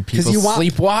 Making people you want-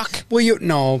 sleepwalk? Well, I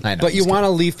know, but you just want to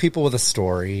leave people with a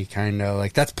story, kind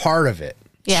of that's part of it.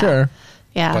 Yeah. Sure.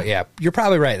 Yeah. But yeah, you're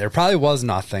probably right. There probably was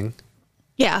nothing.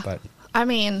 Yeah. But I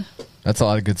mean, That's a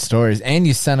lot of good stories. And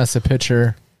you sent us a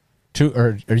picture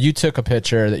or you took a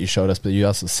picture that you showed us, but you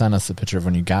also sent us a picture of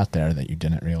when you got there that you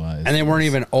didn't realize. and they weren't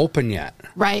even open yet.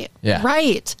 right. Yeah.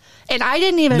 Right. And I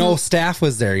didn't even. No staff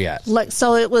was there yet.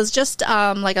 So it was just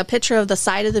a picture of the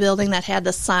side of the building that had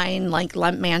the sign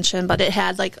Lemp Mansion, but it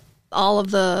had all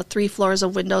of the 3 floors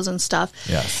of windows and stuff.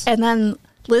 Yes. And then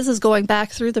Liz is going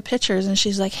back through the pictures, and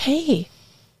she's like, hey,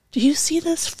 do you see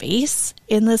this face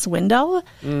in this window?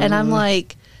 And I'm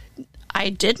like, I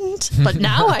didn't, but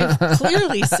now I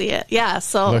clearly see it. Yeah.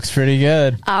 So Looks pretty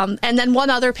good. and then one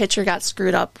other picture got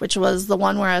screwed up, which was the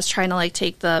one where I was trying to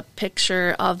take the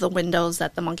picture of the windows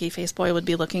that the monkey face boy would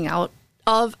be looking out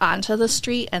of onto the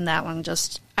street, and that one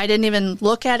I didn't even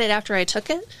look at it after I took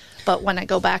it. But when I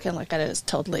go back and look at it, it's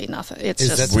totally nothing. It's Is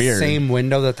just that the weird. same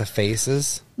window that the face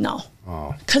is? no.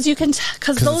 Oh. Because you can,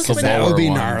 because those the windows, that would be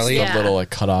lower gnarly. ones, Yeah. the little like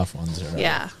cut off ones. Or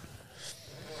yeah,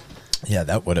 yeah,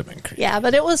 that would have been creepy. yeah.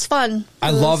 But it was fun.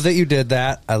 I love that you did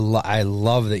that. I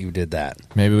love that you did that.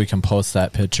 Maybe we can post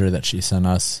that picture that she sent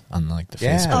us on like the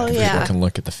Yeah. Facebook. Oh, and yeah. People can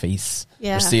look at the face.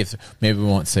 Yeah. Or see if maybe we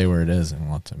won't say where it is and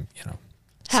want to, see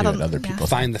Have what 'em- other yeah. people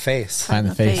Find the face. Find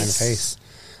the Find the face. face.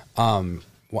 Find the face.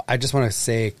 Well, I just want to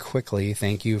say quickly,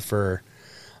 thank you for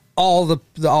all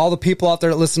the people out there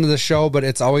that listen to the show. But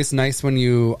it's always nice when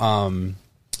you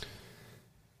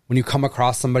come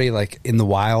across somebody like in the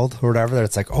wild or whatever. That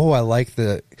it's like, oh, I like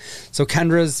the. So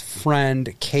Kendra's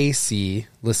friend Casey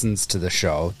listens to the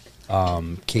show.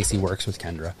 Casey works with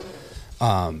Kendra.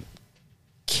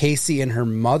 Casey and her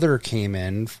mother came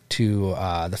in to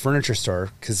the furniture store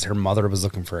because her mother was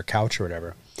looking for a couch or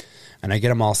whatever. And I get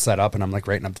them all set up, and I'm like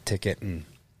writing up the ticket, and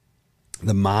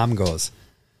the mom goes,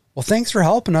 well, thanks for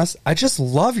helping us. I just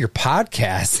love your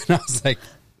podcast. And I was like,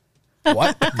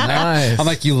 what? Nice. I'm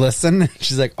like, you listen?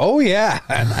 She's like, oh, yeah.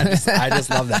 And I just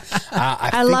love that.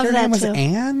 I think love her that name was too.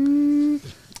 Anne.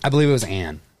 I believe it was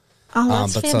Anne. Oh,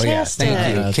 that's But fantastic. so, yeah,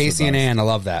 thank you. That's Casey the and best. Anne, I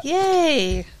love that.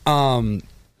 Yay.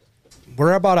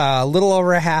 We're about a little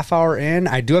over a half hour in.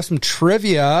 I do have some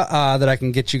trivia that I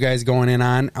can get you guys going in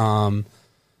on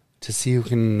to see who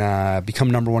can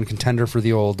become number one contender for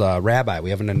the old rabbi.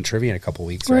 We haven't done trivia in a couple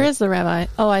weeks, Where right? is the rabbi?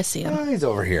 Oh, I see him. He's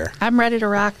over here. I'm ready to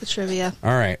rock the trivia. All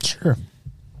right. Sure.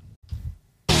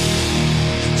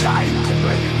 Time to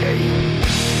play the game.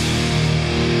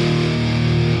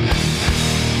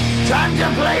 Time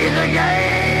to play the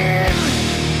game.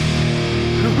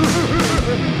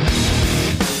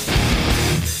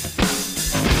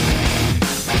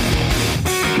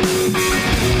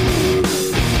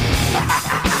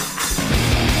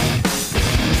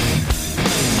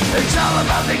 It's all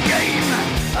about the game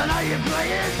and how you play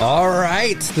it. All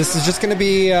right. This is just going to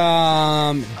be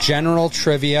general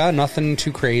trivia, nothing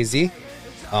too crazy.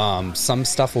 Some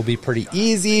stuff will be pretty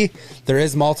easy. There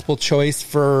is multiple choice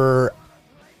for,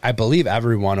 I believe,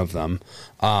 every one of them.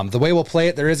 The way we'll play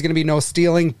it, there is going to be no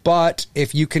stealing, but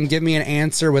if you can give me an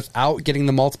answer without getting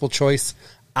the multiple choice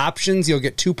options, you'll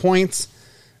get 2 points.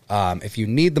 If you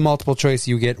need the multiple choice,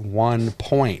 you get 1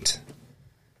 point.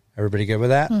 Everybody good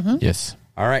with that? Yes.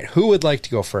 All right. Who would like to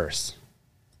go first?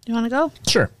 You want to go?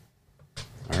 Sure.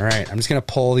 All right. I'm just going to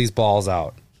pull these balls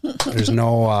out. There's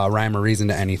no rhyme or reason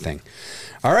to anything.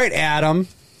 All right, Adam.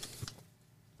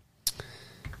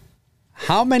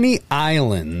 How many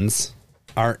islands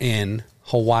are in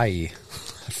Hawaii?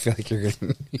 I feel like you're going to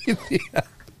need the.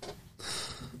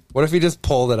 What if you just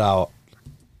pulled it out?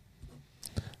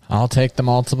 I'll take the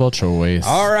multiple choice.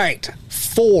 All right.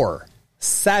 4,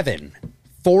 7,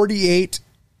 48,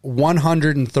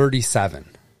 137.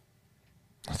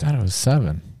 I thought it was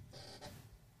 7.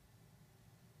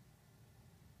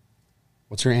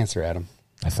 What's your answer, Adam?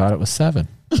 I thought it was 7.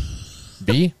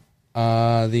 B?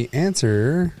 The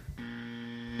answer,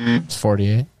 It's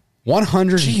 48.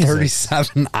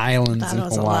 137 islands That in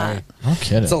was a Hawaii. lot. No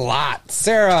kidding. It's a lot.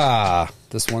 Sarah,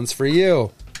 this one's for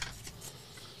you.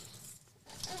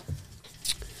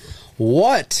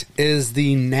 What is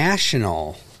the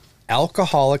national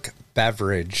alcoholic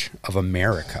beverage of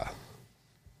America?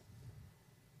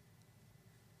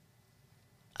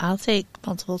 I'll take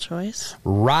multiple choice.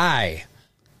 Rye,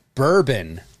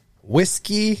 bourbon,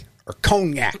 whiskey, or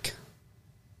cognac?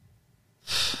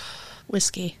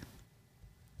 Whiskey.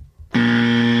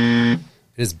 It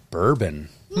is bourbon.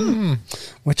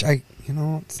 Which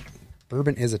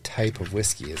bourbon is a type of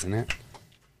whiskey, isn't it?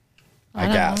 I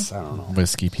guess. I don't know.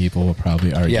 Whiskey people will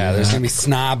probably argue. Yeah, there's that. going to be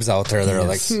snobs out there that are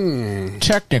like,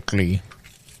 Technically.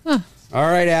 All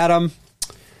right, Adam.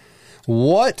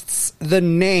 What's the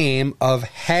name of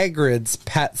Hagrid's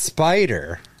pet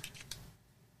spider?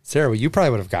 Sarah, well, you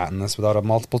probably would have gotten this without a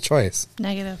multiple choice.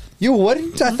 Negative. You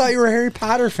wouldn't? I thought you were a Harry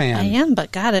Potter fan. I am,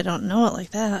 but God, I don't know it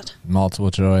like that.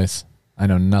 Multiple choice. I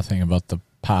know nothing about the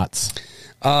pots.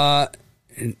 I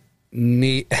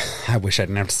wish I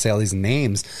didn't have to say all these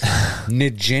names.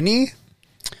 Nagini,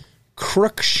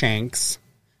 Crookshanks,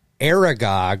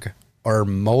 Aragog, or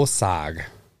Mosag.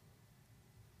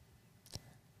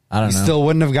 I don't You know. still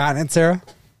wouldn't have gotten it, Sarah?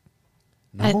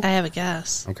 No? I have a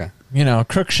guess. Okay.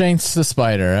 Crookshanks the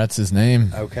spider. That's his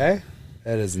name. Okay.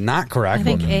 That is not correct. I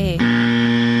think A.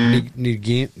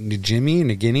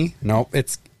 Nagini? Nope,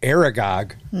 it's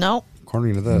Aragog, Nope.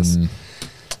 according to this.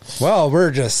 Well,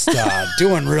 we're just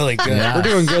doing really good. Yeah. We're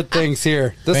doing good things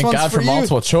here. This Thank one's God for for you.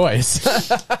 multiple choice.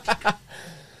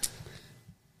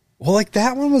 Well, like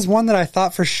that one was one that I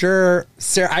thought for sure.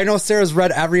 Sarah, I know Sarah's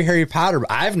read every Harry Potter, but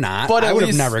I've not. But I would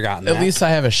have never gotten that. At least I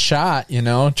have a shot, trying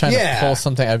to pull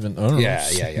something. I've been,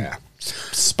 Yeah.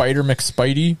 Spider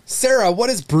McSpidey. Sarah, what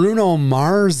is Bruno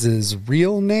Mars's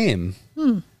real name?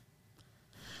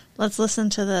 Let's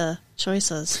listen to the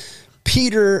choices.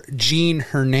 Peter Gene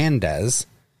Hernandez,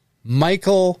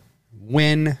 Michael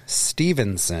Wynn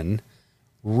Stevenson,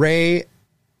 Ray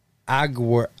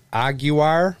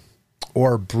Aguiar,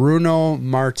 or Bruno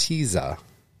Martiza.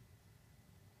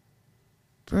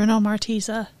 Bruno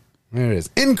Martiza. There it is.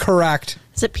 Incorrect.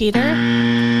 Is it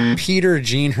Peter? Peter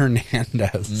Gene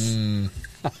Hernandez.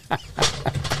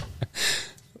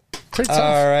 Pretty tough.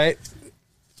 All right.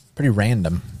 Pretty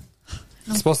random.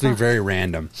 It's supposed to be very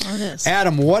random. Oh, it is.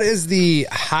 Adam, what is the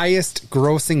highest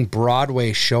grossing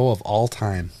Broadway show of all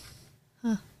time?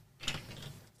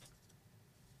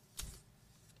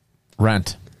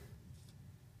 Rent.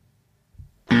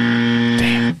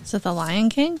 Is it The Lion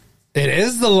King? It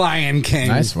is The Lion King.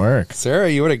 Nice work. Sarah,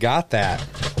 you would have got that.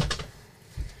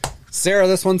 Sarah,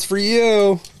 this one's for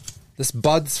you. This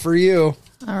bud's for you.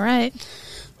 All right.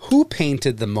 Who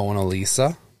painted the Mona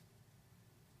Lisa?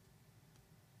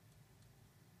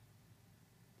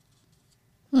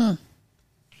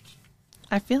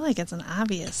 I feel like it's an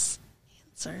obvious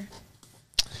answer.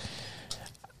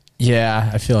 Yeah,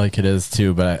 I feel like it is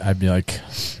too, but I'd be like,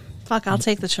 Fuck, I'll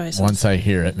take the choices. once I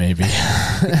hear it, maybe.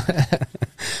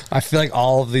 I feel like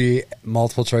all of the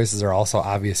multiple choices are also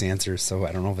obvious answers, so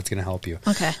I don't know if it's going to help you.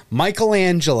 Okay.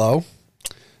 Michelangelo,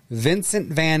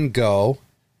 Vincent van Gogh,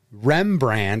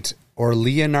 Rembrandt, or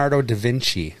Leonardo da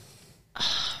Vinci?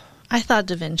 I thought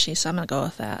Da Vinci, so I'm going to go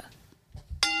with that.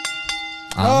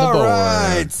 On All the board.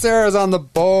 right, Sarah's on the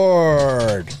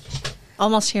board.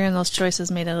 Almost hearing those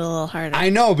choices made it a little harder. I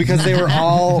know, because they were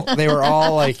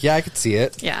all like, yeah, I could see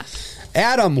it. yeah.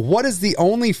 Adam, what is the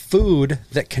only food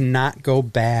that cannot go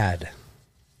bad?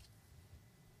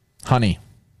 Honey.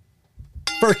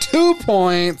 For 2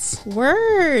 points.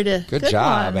 Word. Good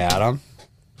job, one. Adam.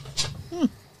 I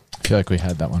feel like we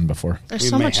had that one before. There's We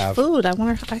so may much have. food. I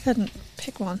wonder if I couldn't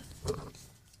pick one.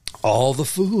 All the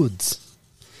foods.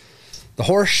 The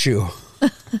horseshoe.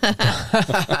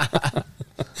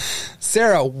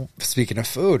 Sarah, speaking of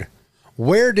food,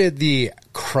 where did the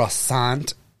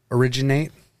croissant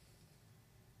originate?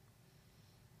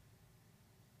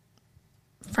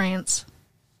 France.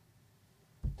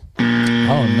 Oh,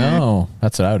 no.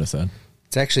 That's what I would have said.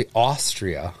 It's actually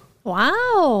Austria.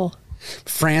 Wow.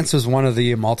 France was one of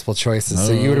the multiple choices,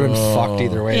 so you would have been fucked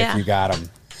either way Yeah. if you got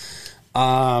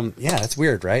them. Yeah, that's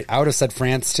weird, right? I would have said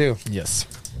France too. Yes.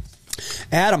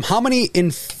 Adam, how many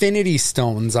infinity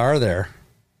stones are there?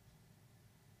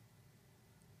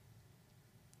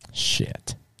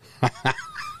 Shit. I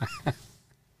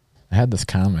had this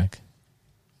comic.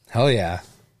 Hell yeah.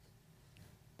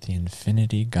 The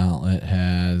Infinity Gauntlet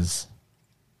has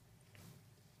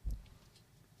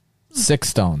 6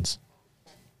 stones.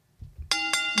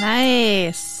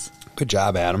 Nice. Good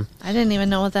job, Adam. I didn't even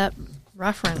know what that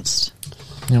referenced.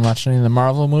 You watch any of the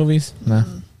Marvel movies? No.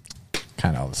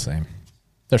 Kind of all the same.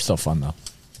 They're still fun, though.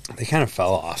 They kind of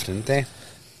fell off, didn't they?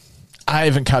 I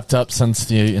haven't kept up since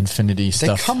the Infinity They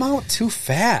stuff. come out too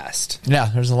fast.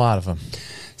 Yeah, there's a lot of them.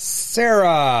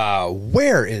 Sarah,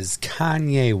 where is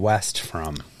Kanye West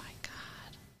from?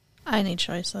 I need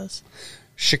choices.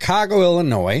 Chicago,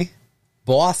 Illinois,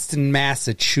 Boston,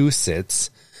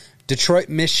 Massachusetts, Detroit,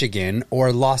 Michigan,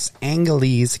 or Los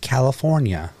Angeles,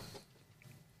 California?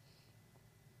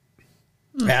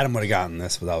 Adam would have gotten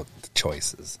this without the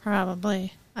choices.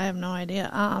 Probably. I have no idea.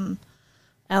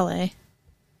 L.A.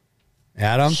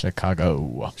 Adam?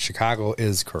 Chicago. Chicago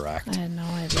is correct. I had no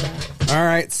idea. All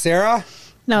right, Sarah?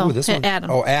 No, Ooh, this one. Adam.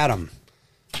 Oh, Adam.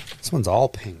 This one's all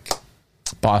pink.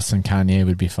 Boston Kanye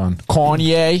would be fun.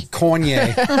 Kanye.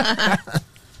 Kanye.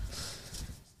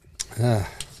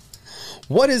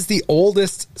 What is the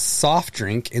oldest soft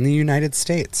drink in the United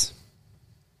States?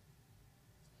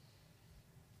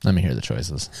 Let me hear the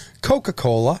choices.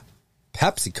 Coca-Cola,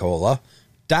 Pepsi-Cola,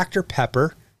 Dr.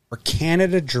 Pepper, or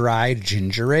Canada Dry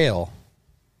Ginger Ale?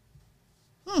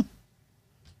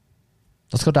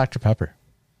 Let's go Dr. Pepper.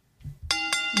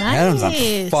 Nice. Adam's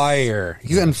on fire.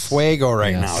 He's on fuego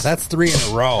right Yes. now. That's 3 in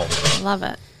a row. Love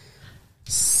it.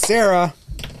 Sarah,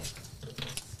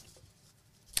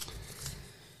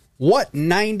 what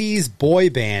 90s boy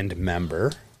band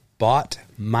member bought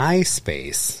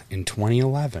MySpace in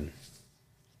 2011?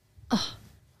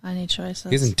 I need choices.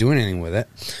 He isn't doing anything with it.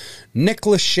 Nick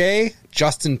Lachey,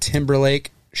 Justin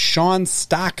Timberlake, Sean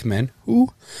Stockman,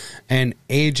 and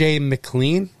AJ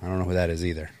McLean. I don't know who that is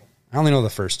either. I only know the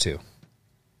first two.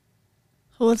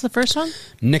 Who was the first one?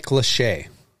 Nick Lachey.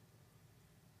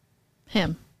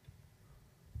 Him.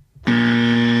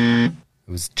 It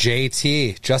was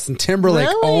JT. Justin Timberlake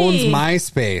owns Really?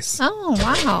 MySpace. Oh,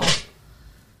 wow.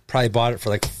 Probably bought it for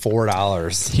like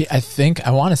 $4. I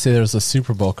want to say there was a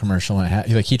Super Bowl commercial. And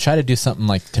he tried to do something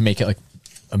like to make it like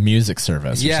a music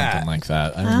service or Yeah. something like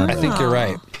that. I remember. I think you're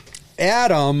right.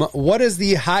 Adam, what is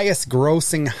the highest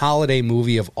grossing holiday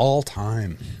movie of all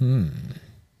time?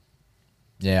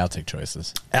 Yeah, I'll take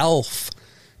choices. Elf,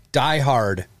 Die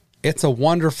Hard, It's a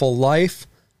Wonderful Life,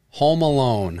 Home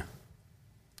Alone.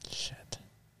 Shit.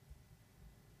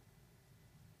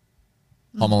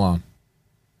 Home Alone.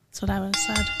 That's what I would have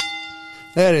said.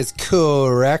 That is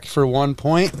correct for 1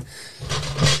 point.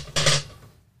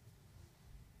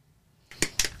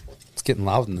 It's getting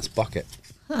loud in this bucket.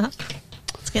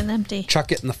 It's getting empty.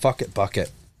 Chuck it in the fuck it bucket.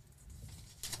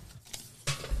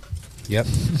 Yep.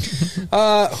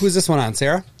 Who's this one on,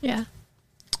 Sarah? Yeah.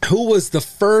 Who was the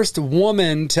first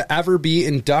woman to ever be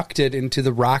inducted into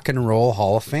the Rock and Roll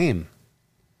Hall of Fame?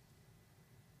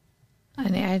 I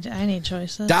need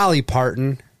choices. Dolly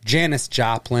Parton, Janis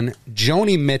Joplin,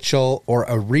 Joni Mitchell, or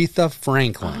Aretha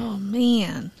Franklin? Oh,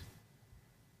 man.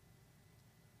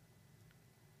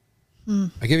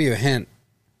 I'll give you a hint.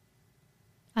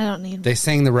 I don't need They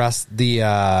sang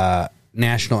the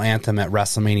national anthem at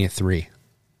WrestleMania 3.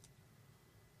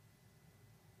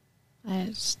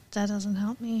 that doesn't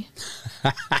help me.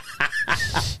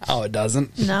 Oh, it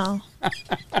doesn't? No.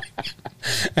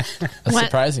 That's What?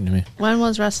 surprising to me. When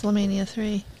was WrestleMania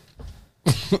 3?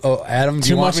 Oh, Adam, do Too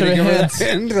you want much me to of a give her hint. that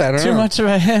hint? I don't Too know. much of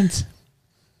a hint.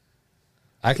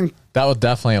 I can. That would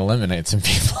definitely eliminate some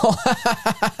people.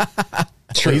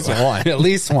 At least one. At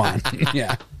least one.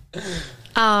 Yeah.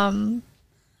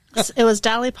 It was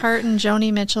Dolly Parton,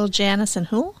 Joni Mitchell, Janis, and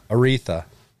who? Aretha.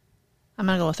 I'm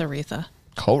going to go with Aretha.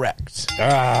 Correct.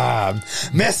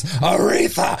 Miss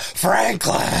Aretha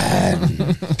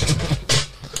Franklin.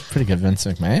 Pretty good Vince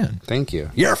McMahon. Thank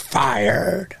you. You're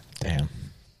fired. Damn.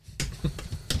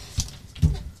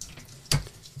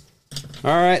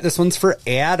 All right, this one's for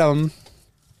Adam.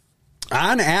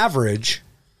 On average,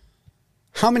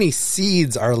 how many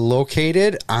seeds are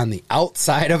located on the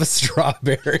outside of a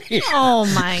strawberry? Oh,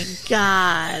 my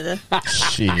God.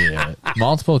 Shit.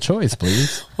 Multiple choice,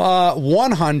 please.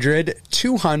 100,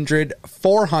 200,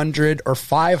 400, or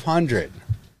 500?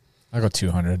 I'll go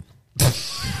 200.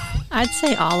 I'd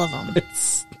say all of them.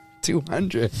 It's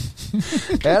 200.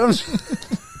 Adam.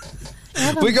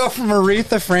 We go from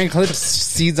Aretha Franklin to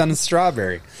seeds on a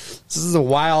strawberry. This is a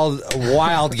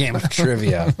wild game of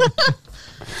trivia.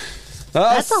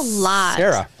 That's a lot.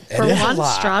 Sarah, For it is a one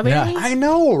lot. strawberry? Yeah. I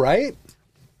know, right?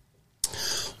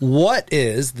 What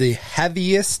is the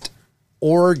heaviest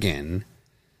organ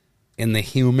in the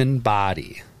human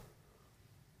body?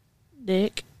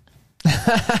 Dick.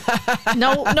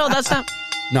 No, that's not.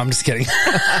 No, I'm just kidding.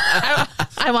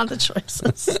 I want the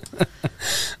choices.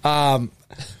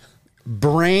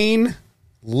 Brain,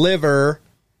 liver,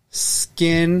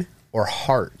 skin, or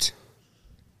heart?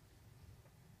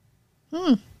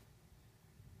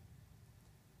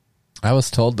 I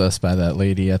was told this by that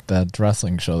lady at that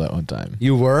wrestling show that one time.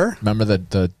 You were? Remember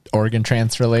the organ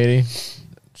transfer lady?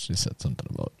 She said something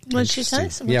about. What'd she say?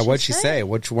 Yeah, what'd she say?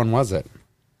 Which one was it?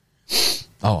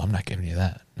 Oh, I'm not giving you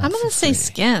that. Not I'm going for to say free.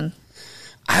 skin.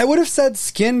 I would have said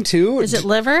skin too. Is it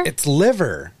liver? It's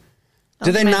liver. That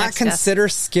Do was they my not next guess. consider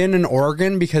skin an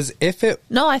organ? Because if it,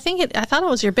 No, I thought it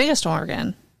was your biggest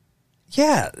organ.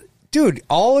 yeah, dude,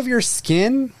 all of your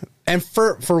skin, and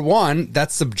for one,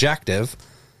 that's subjective.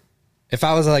 If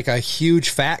I was like a huge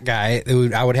fat guy,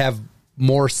 I would have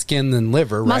more skin than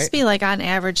liver, right? Must be like on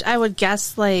average. I would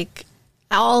guess like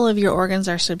all of your organs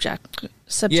are subjective.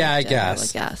 Yeah, I guess.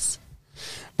 would guess.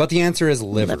 But the answer is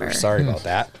liver. Liver. Sorry about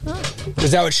that.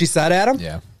 Is that what she said, Adam?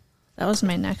 Yeah. That was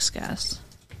my next guess.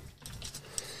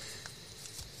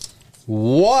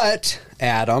 What,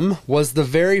 Adam, was the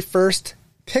very first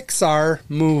Pixar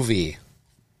movie?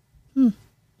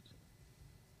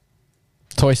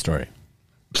 Toy Story.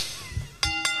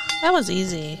 That was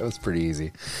easy. That was pretty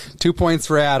easy. 2 points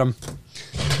for Adam.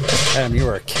 Adam, you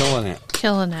are killing it.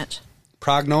 Killing it.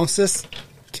 Prognosis,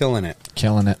 killing it.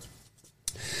 Killing it.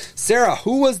 Sarah,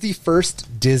 who was the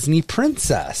first Disney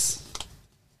princess?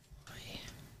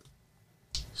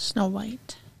 Snow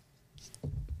White.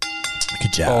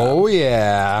 Good job. Oh,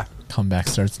 yeah. Comeback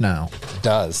starts now. It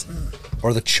does.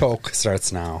 Or the choke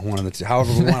starts now. One of the two.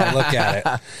 However we want to look at it.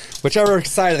 Whichever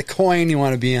side of the coin you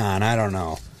want to be on. I don't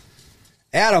know.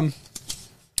 Adam,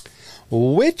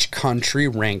 which country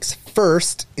ranks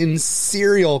first in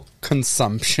cereal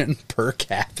consumption per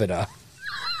capita?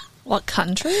 What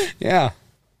country? Yeah.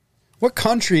 What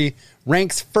country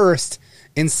ranks first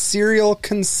in cereal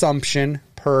consumption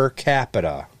per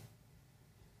capita?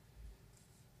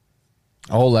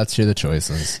 Oh, let's hear the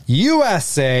choices.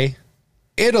 USA,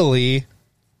 Italy,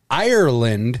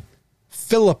 Ireland,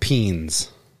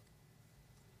 Philippines.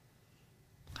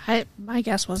 My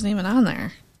guess wasn't even on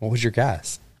there. What was your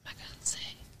guess? I'm not gonna say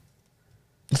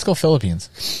Let's go Philippines.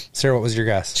 Sarah, what was your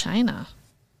guess? China.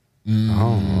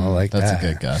 Oh, I like That's that. a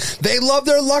good guess. They love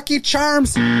their Lucky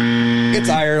Charms. It's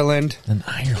Ireland. And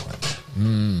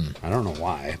Ireland. I don't know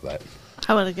why, but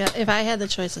I would have got if I had the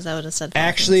choices. I would have said.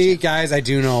 actually, guys, I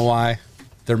do know why.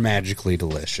 They're magically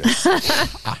delicious.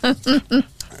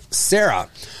 Sarah,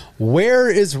 where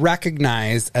is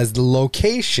recognized as the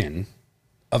location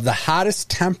of the hottest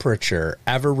temperature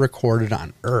ever recorded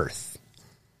on Earth?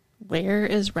 Where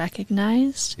is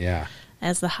recognized Yeah.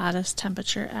 as the hottest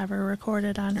temperature ever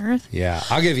recorded on Earth? Yeah.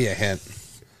 I'll give you a hint.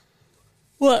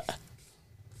 What?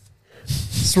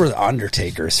 This is where the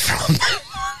Undertaker's from.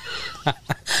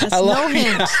 That's no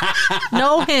hint.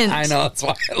 No hint. I know. That's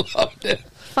why I loved it.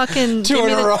 Fucking 2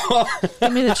 in a row.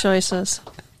 give me the choices.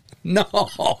 No.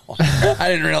 I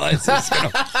didn't realize this was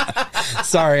going to...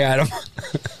 Sorry, Adam.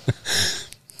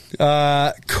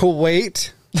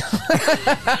 Kuwait.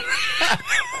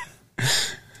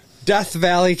 Death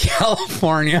Valley,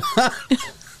 California.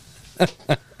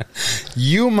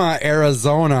 Yuma,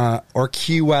 Arizona, or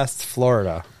Key West,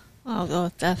 Florida. I'll go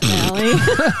with Death Valley.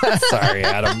 Sorry,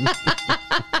 Adam.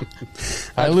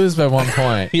 I lose by 1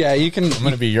 point. Yeah, you can. I'm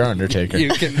going to be your Undertaker. You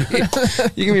can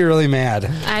be really mad.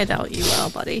 I doubt you will,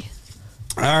 buddy.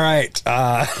 All right.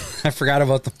 I forgot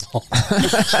about the poll.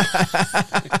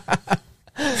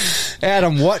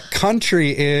 Adam, what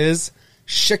country is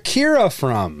Shakira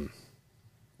from?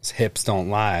 Those hips don't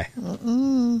lie.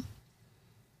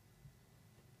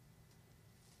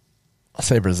 I'll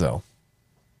say Brazil.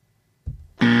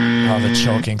 Oh, the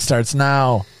choking starts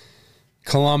now.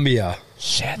 Colombia.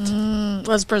 Shit.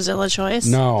 Was Brazil a choice?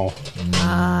 No.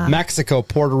 Mexico,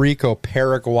 Puerto Rico,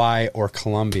 Paraguay, or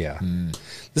Colombia.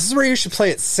 This is where you should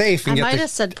play it safe and I might get have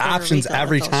said the Puerto options Rico with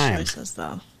every those time. Choices,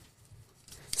 though.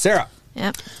 Sarah,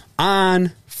 Yep.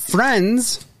 on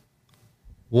Friends,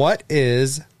 what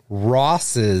is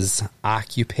Ross's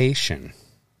occupation?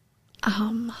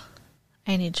 I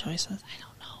need choices. I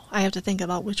don't know. I have to think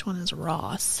about which one is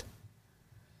Ross.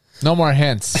 No more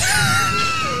hints.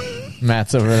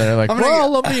 Matt's over there like, well,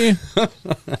 let me...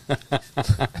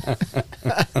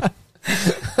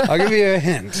 I'll give you a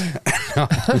hint.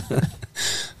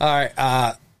 All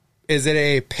right. Is it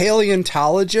a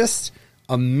paleontologist,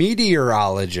 a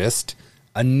meteorologist,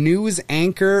 a news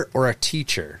anchor, or a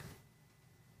teacher?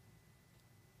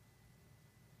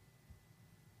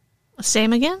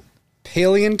 Same again?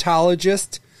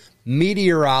 Paleontologist,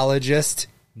 meteorologist,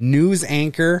 news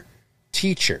anchor,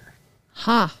 teacher.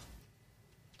 Huh.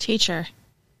 Teacher.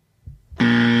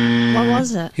 What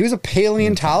was it? He was a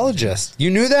paleontologist. You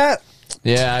knew that?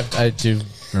 Yeah, I do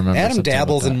remember. Adam something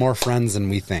dabbles about in that. more Friends than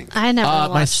we think. I never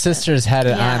watched My it. sisters had it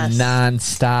Yes. on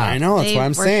nonstop. I know, that's They what I'm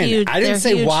were saying. huge- I didn't they're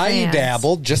say huge why you fans.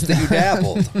 dabbled, just that you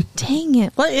dabbled. Dang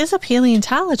it. What is a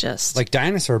paleontologist? Like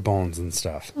dinosaur bones and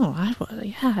stuff. Oh, I would.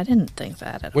 Yeah, I didn't think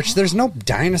that at Which all. there's no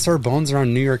dinosaur bones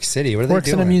around New York City. What are Works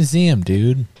they in doing? a museum,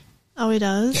 dude. Oh, he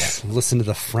does? Listen to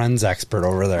the Friends expert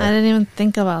over there. I didn't even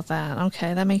think about that.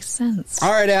 Okay, that makes sense. All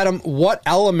right, Adam, what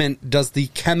element does the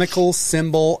chemical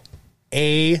symbol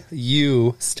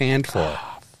AU stand for?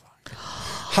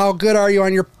 How good are you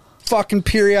on your fucking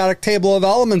periodic table of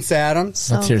elements, Adam?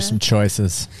 So Let's hear good. some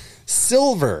choices.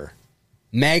 Silver,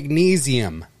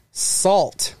 magnesium,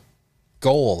 salt,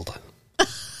 gold.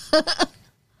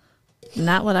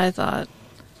 Not what I thought.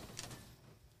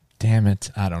 Damn it.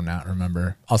 I do not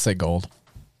remember. I'll say gold.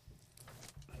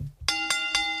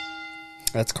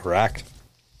 That's correct.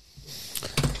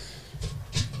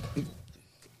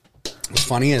 What's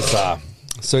funny is,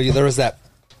 there was that,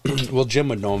 well, Jim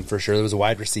would know him for sure. There was a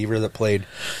wide receiver that played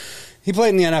in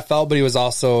the NFL, but he was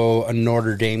also a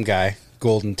Notre Dame guy,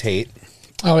 Golden Tate.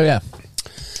 Oh, yeah.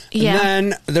 Yeah.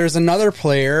 And then there's another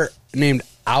player named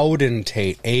Auden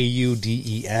Tate,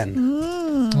 Auden.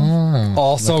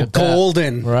 Also Look at that.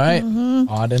 golden. Right?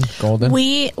 Auden, golden.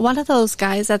 One of those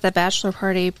guys at the bachelor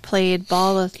party played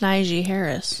ball with Najee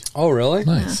Harris. Oh, really?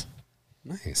 Nice.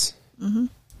 Nice. Mm-hmm.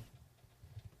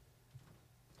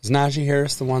 Is Najee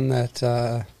Harris the one that,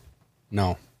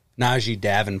 no, Najee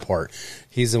Davenport.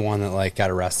 He's the one that got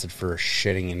arrested for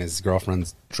shitting in his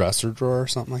girlfriend's dresser drawer or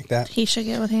something like that. He should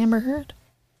get with Amber Heard.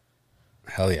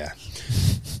 Hell yeah.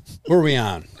 Where are we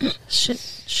on?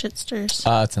 Shitsters.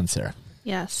 It's on Sarah.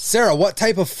 Yes. Sarah, what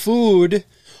type of food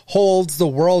holds the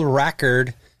world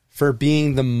record for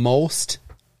being the most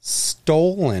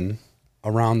stolen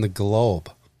around the globe?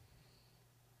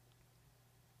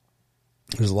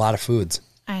 There's a lot of foods.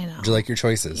 I know. Would you like your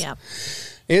choices? Yep.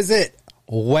 Is it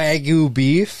Wagyu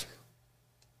beef,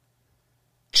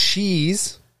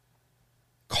 cheese,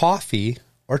 coffee,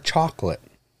 or chocolate?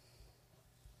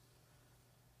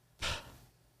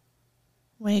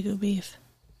 Wagyu beef.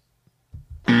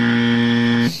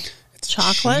 It's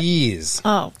chocolate? Cheese.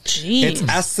 Oh, jeez. It's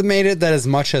estimated that as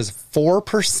much as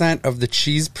 4% of the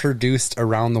cheese produced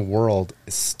around the world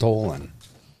is stolen.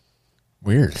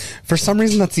 Weird. For some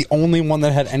reason, that's the only one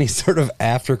that had any sort of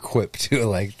after quip to it.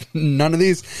 Like, none of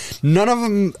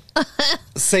them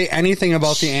say anything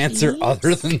about the answer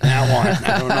other than that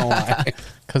one. I don't know why.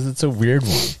 Because it's a weird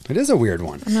one. It is a weird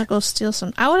one. I'm going to go steal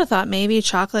some. I would have thought maybe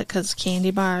chocolate because candy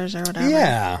bars or whatever.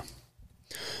 Yeah.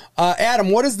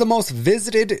 Adam, what is the most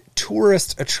visited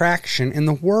tourist attraction in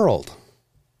the world?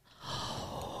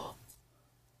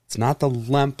 It's not the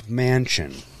Lemp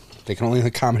Mansion. They can only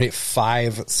accommodate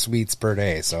 5 suites per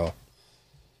day, so.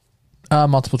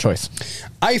 Multiple choice.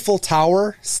 Eiffel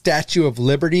Tower, Statue of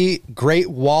Liberty, Great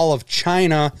Wall of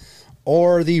China,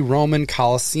 or the Roman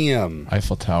Colosseum?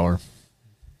 Eiffel Tower.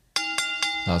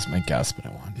 That was my guess, but I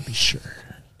wanted to be sure.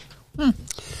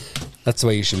 That's the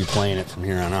way you should be playing it from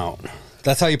here on out.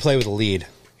 That's how you play with a lead.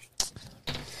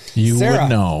 You Sarah. would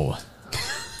know.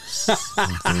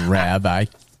 The Rabbi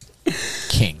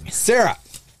King. Sarah,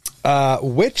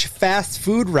 which fast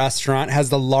food restaurant has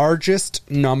the largest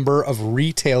number of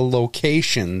retail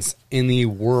locations in the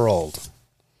world?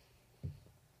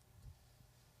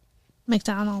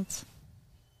 McDonald's.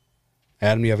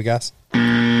 Adam, do you have a guess?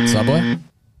 Subway?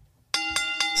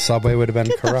 Subway would have been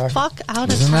Get correct. the fuck out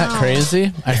of Isn't town. that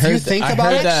crazy? I you think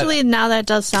about it, Actually, now that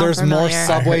does sound There's familiar. more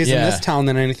Subways in Yeah. this town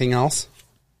than anything else.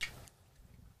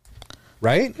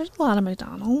 Right? There's a lot of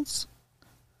McDonald's.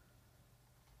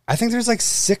 I think there's like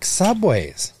 6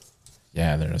 Subways.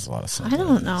 Yeah, there is a lot of Subways. I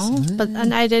don't know.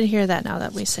 And I did hear that now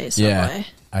that we say Subway. Yeah,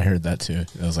 I heard that too.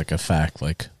 It was like a fact.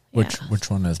 Like, which one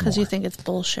is more? Because you think it's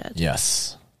bullshit.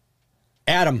 Yes.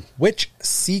 Adam, which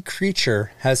sea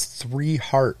creature has 3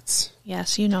 hearts?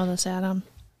 Yes, you know this, Adam.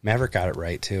 Maverick got it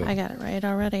right, too. I got it right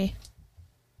already.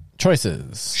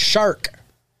 Choices. Shark,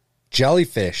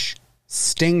 jellyfish,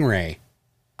 stingray,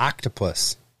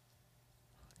 octopus.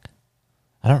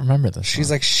 I don't remember this. She's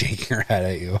one. like shaking her head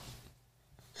at you.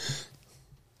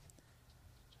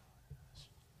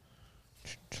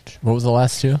 What was the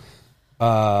last two?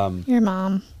 Your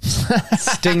mom.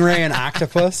 Stingray and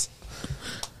octopus.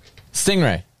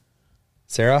 Stingray.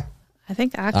 Sarah? I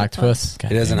think octopus. Octopus.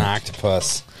 God It is damn an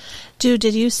octopus. Dude,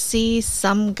 did you see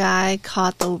some guy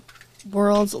caught the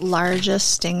world's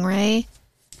largest stingray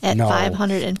at No.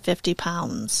 550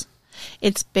 pounds?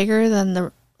 It's bigger than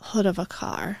the hood of a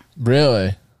car.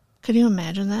 Really? Could you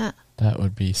imagine that? That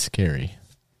would be scary.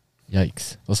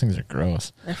 Yikes. Those things are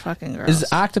gross. They're fucking gross.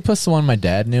 Is octopus the one my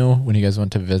dad knew when you guys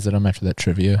went to visit him after that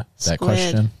trivia? That Squid.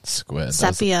 question? Squid.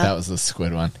 Sepia. That was the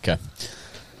squid one. Okay.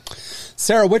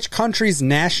 Sarah, which country's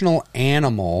national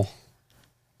animal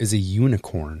is a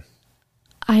unicorn?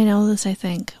 I know this, I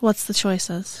think. What's the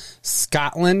choices?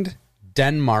 Scotland,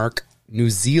 Denmark, New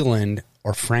Zealand,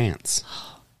 or France?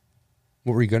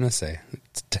 What were you going to say?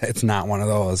 It's not one of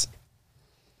those.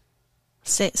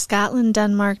 Say Scotland,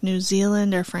 Denmark, New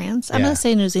Zealand, or France? I'm Yeah. going to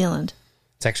say New Zealand.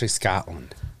 It's actually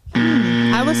Scotland.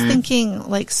 I was thinking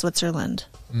like Switzerland.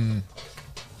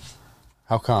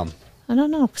 How come? I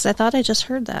don't know, because I thought I just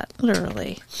heard that,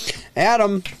 literally.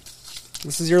 Adam,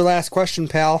 this is your last question,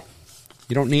 pal.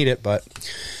 You don't need it, but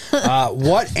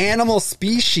what animal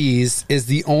species is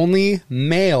the only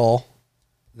male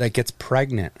that gets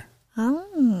pregnant?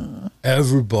 Oh.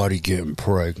 Everybody getting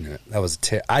pregnant. That was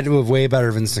I do a way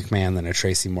better Vince McMahon than a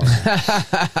Tracy Morgan.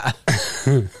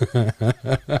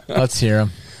 Let's hear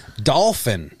him.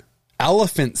 Dolphin,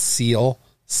 elephant seal,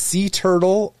 sea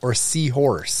turtle, or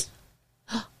seahorse?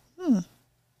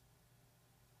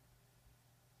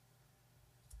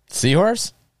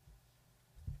 Seahorse?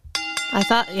 I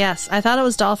thought it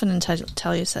was dolphin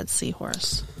until you said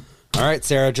seahorse. All right,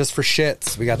 Sarah, just for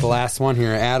shits, we got the last one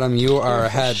here. Adam, you are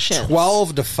ahead shits.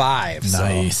 12-5. so-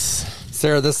 Nice.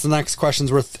 Sarah, this next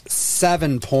question's worth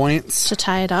 7 points. To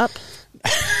tie it up.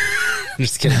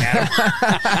 Just kidding,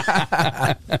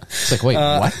 Adam. It's like, wait,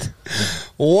 what?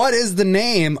 What is the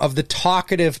name of the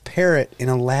talkative parrot in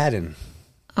Aladdin?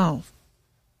 Oh.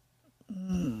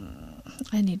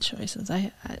 I need choices.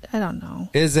 I don't know.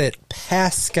 Is it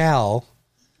Pascal,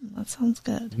 That sounds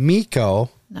good. Miko,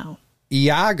 No.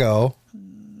 Iago,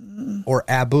 or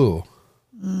Abu?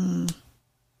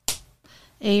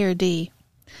 A or D?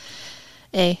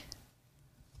 A.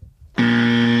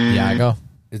 Iago.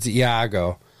 It's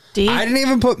Iago. D? I didn't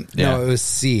even put. Yeah. No, it was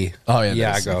C. Oh, yeah,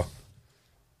 Yeah, that's go.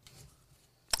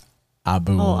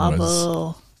 Abu. Oh, I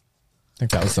Abu.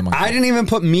 think that was the monkey. I didn't even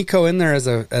put Miko in there as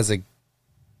a. I was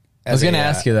going to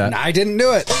ask you that. I didn't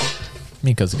do it.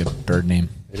 Miko's a good bird name.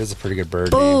 It is a pretty good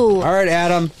bird Boo. name. All right,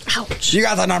 Adam. Ouch. You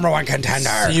got the number one contender.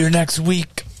 See you next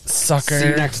week, sucker. See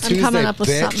you next I'm Tuesday, coming up with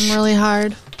bitch. something really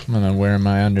hard. I'm going to wear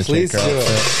my Please Undertaker do outfit.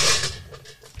 it.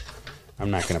 I'm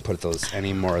not going to put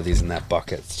any more of these in that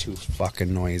bucket. It's too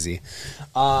fucking noisy.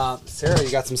 Sarah,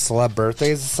 you got some celeb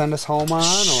birthdays to send us home on?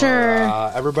 Sure.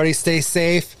 Or, everybody stay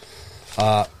safe.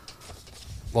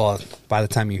 Well, by the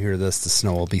time you hear this, the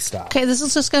snow will be stopped. Okay, this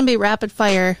is just going to be rapid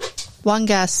fire. One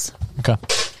guess. Okay.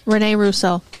 Renee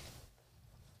Russo.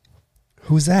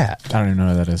 Who's that? I don't even know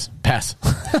who that is. Pass.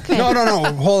 Okay. No.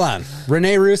 Hold on.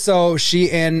 Renee Russo, she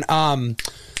in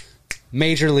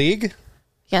Major League?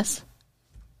 Yes.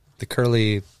 The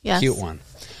curly, Yes. cute one.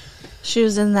 She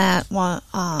was in that one.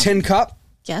 Tin Cup?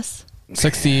 Yes.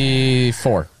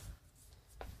 64.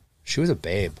 She was a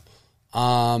babe.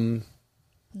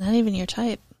 Not even your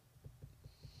type.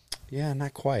 Yeah,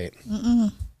 not quite.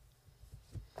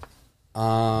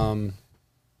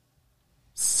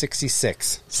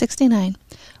 66. 69.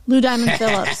 Lou Diamond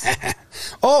Phillips.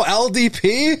 Oh,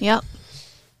 LDP? Yep.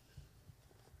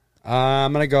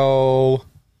 I'm going to go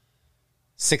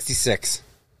 66.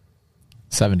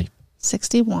 70.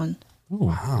 61. Ooh,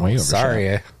 way over.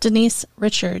 Sorry. Denise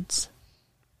Richards.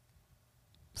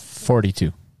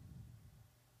 42.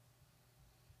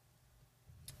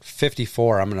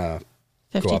 54. I'm going to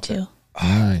go up 52. there.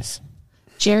 Nice.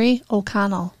 Jerry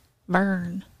O'Connell.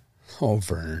 Vern. Oh,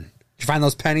 Vern. Did you find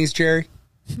those pennies, Jerry?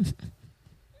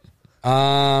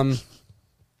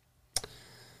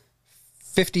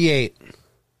 58.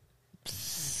 I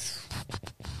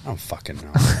don't fucking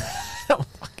know.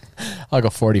 I'll go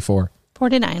 44.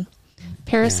 49.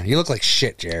 Paris Yeah, you look like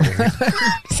shit, Jerry.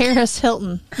 Paris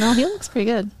Hilton. No, he looks pretty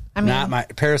good. I mean, Not my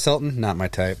Paris Hilton, not my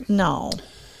type. no.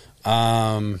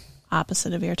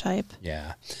 Opposite of your type.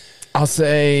 Yeah. I'll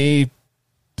say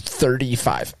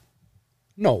 35.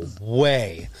 No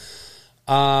way.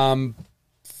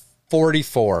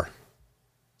 44.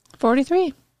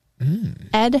 43.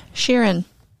 Ed Sheeran.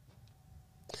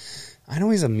 I know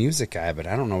he's a music guy, but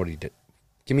I don't know what he did.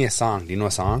 Give me a song. Do you know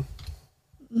a song?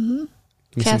 Mm-hmm.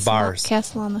 Give me some bars.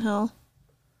 Castle on the Hill.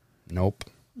 Nope.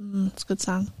 It's a good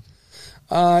song.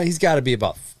 He's got to be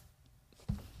about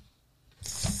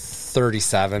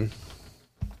 37.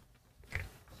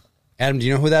 Adam, do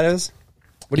you know who that is?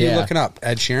 What are you Yeah. looking up?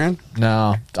 Ed Sheeran?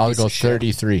 No, I'll Piece go of shit.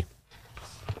 33.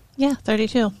 Yeah,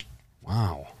 32.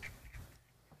 Wow.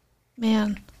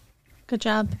 Man, good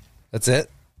job. That's it?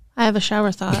 I have a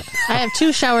shower thought. I have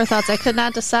 2 shower thoughts. I could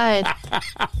not decide.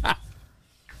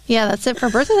 Yeah, that's it for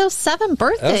birthday. That was 7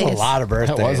 birthdays. That was a lot of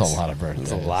birthdays. That was a lot of birthdays.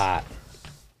 That was a lot.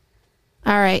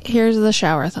 All right, here's the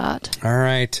shower thought. All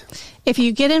right. If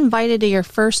you get invited to your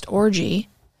first orgy,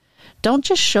 don't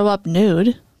just show up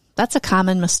nude. That's a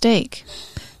common mistake.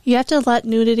 You have to let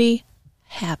nudity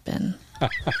happen.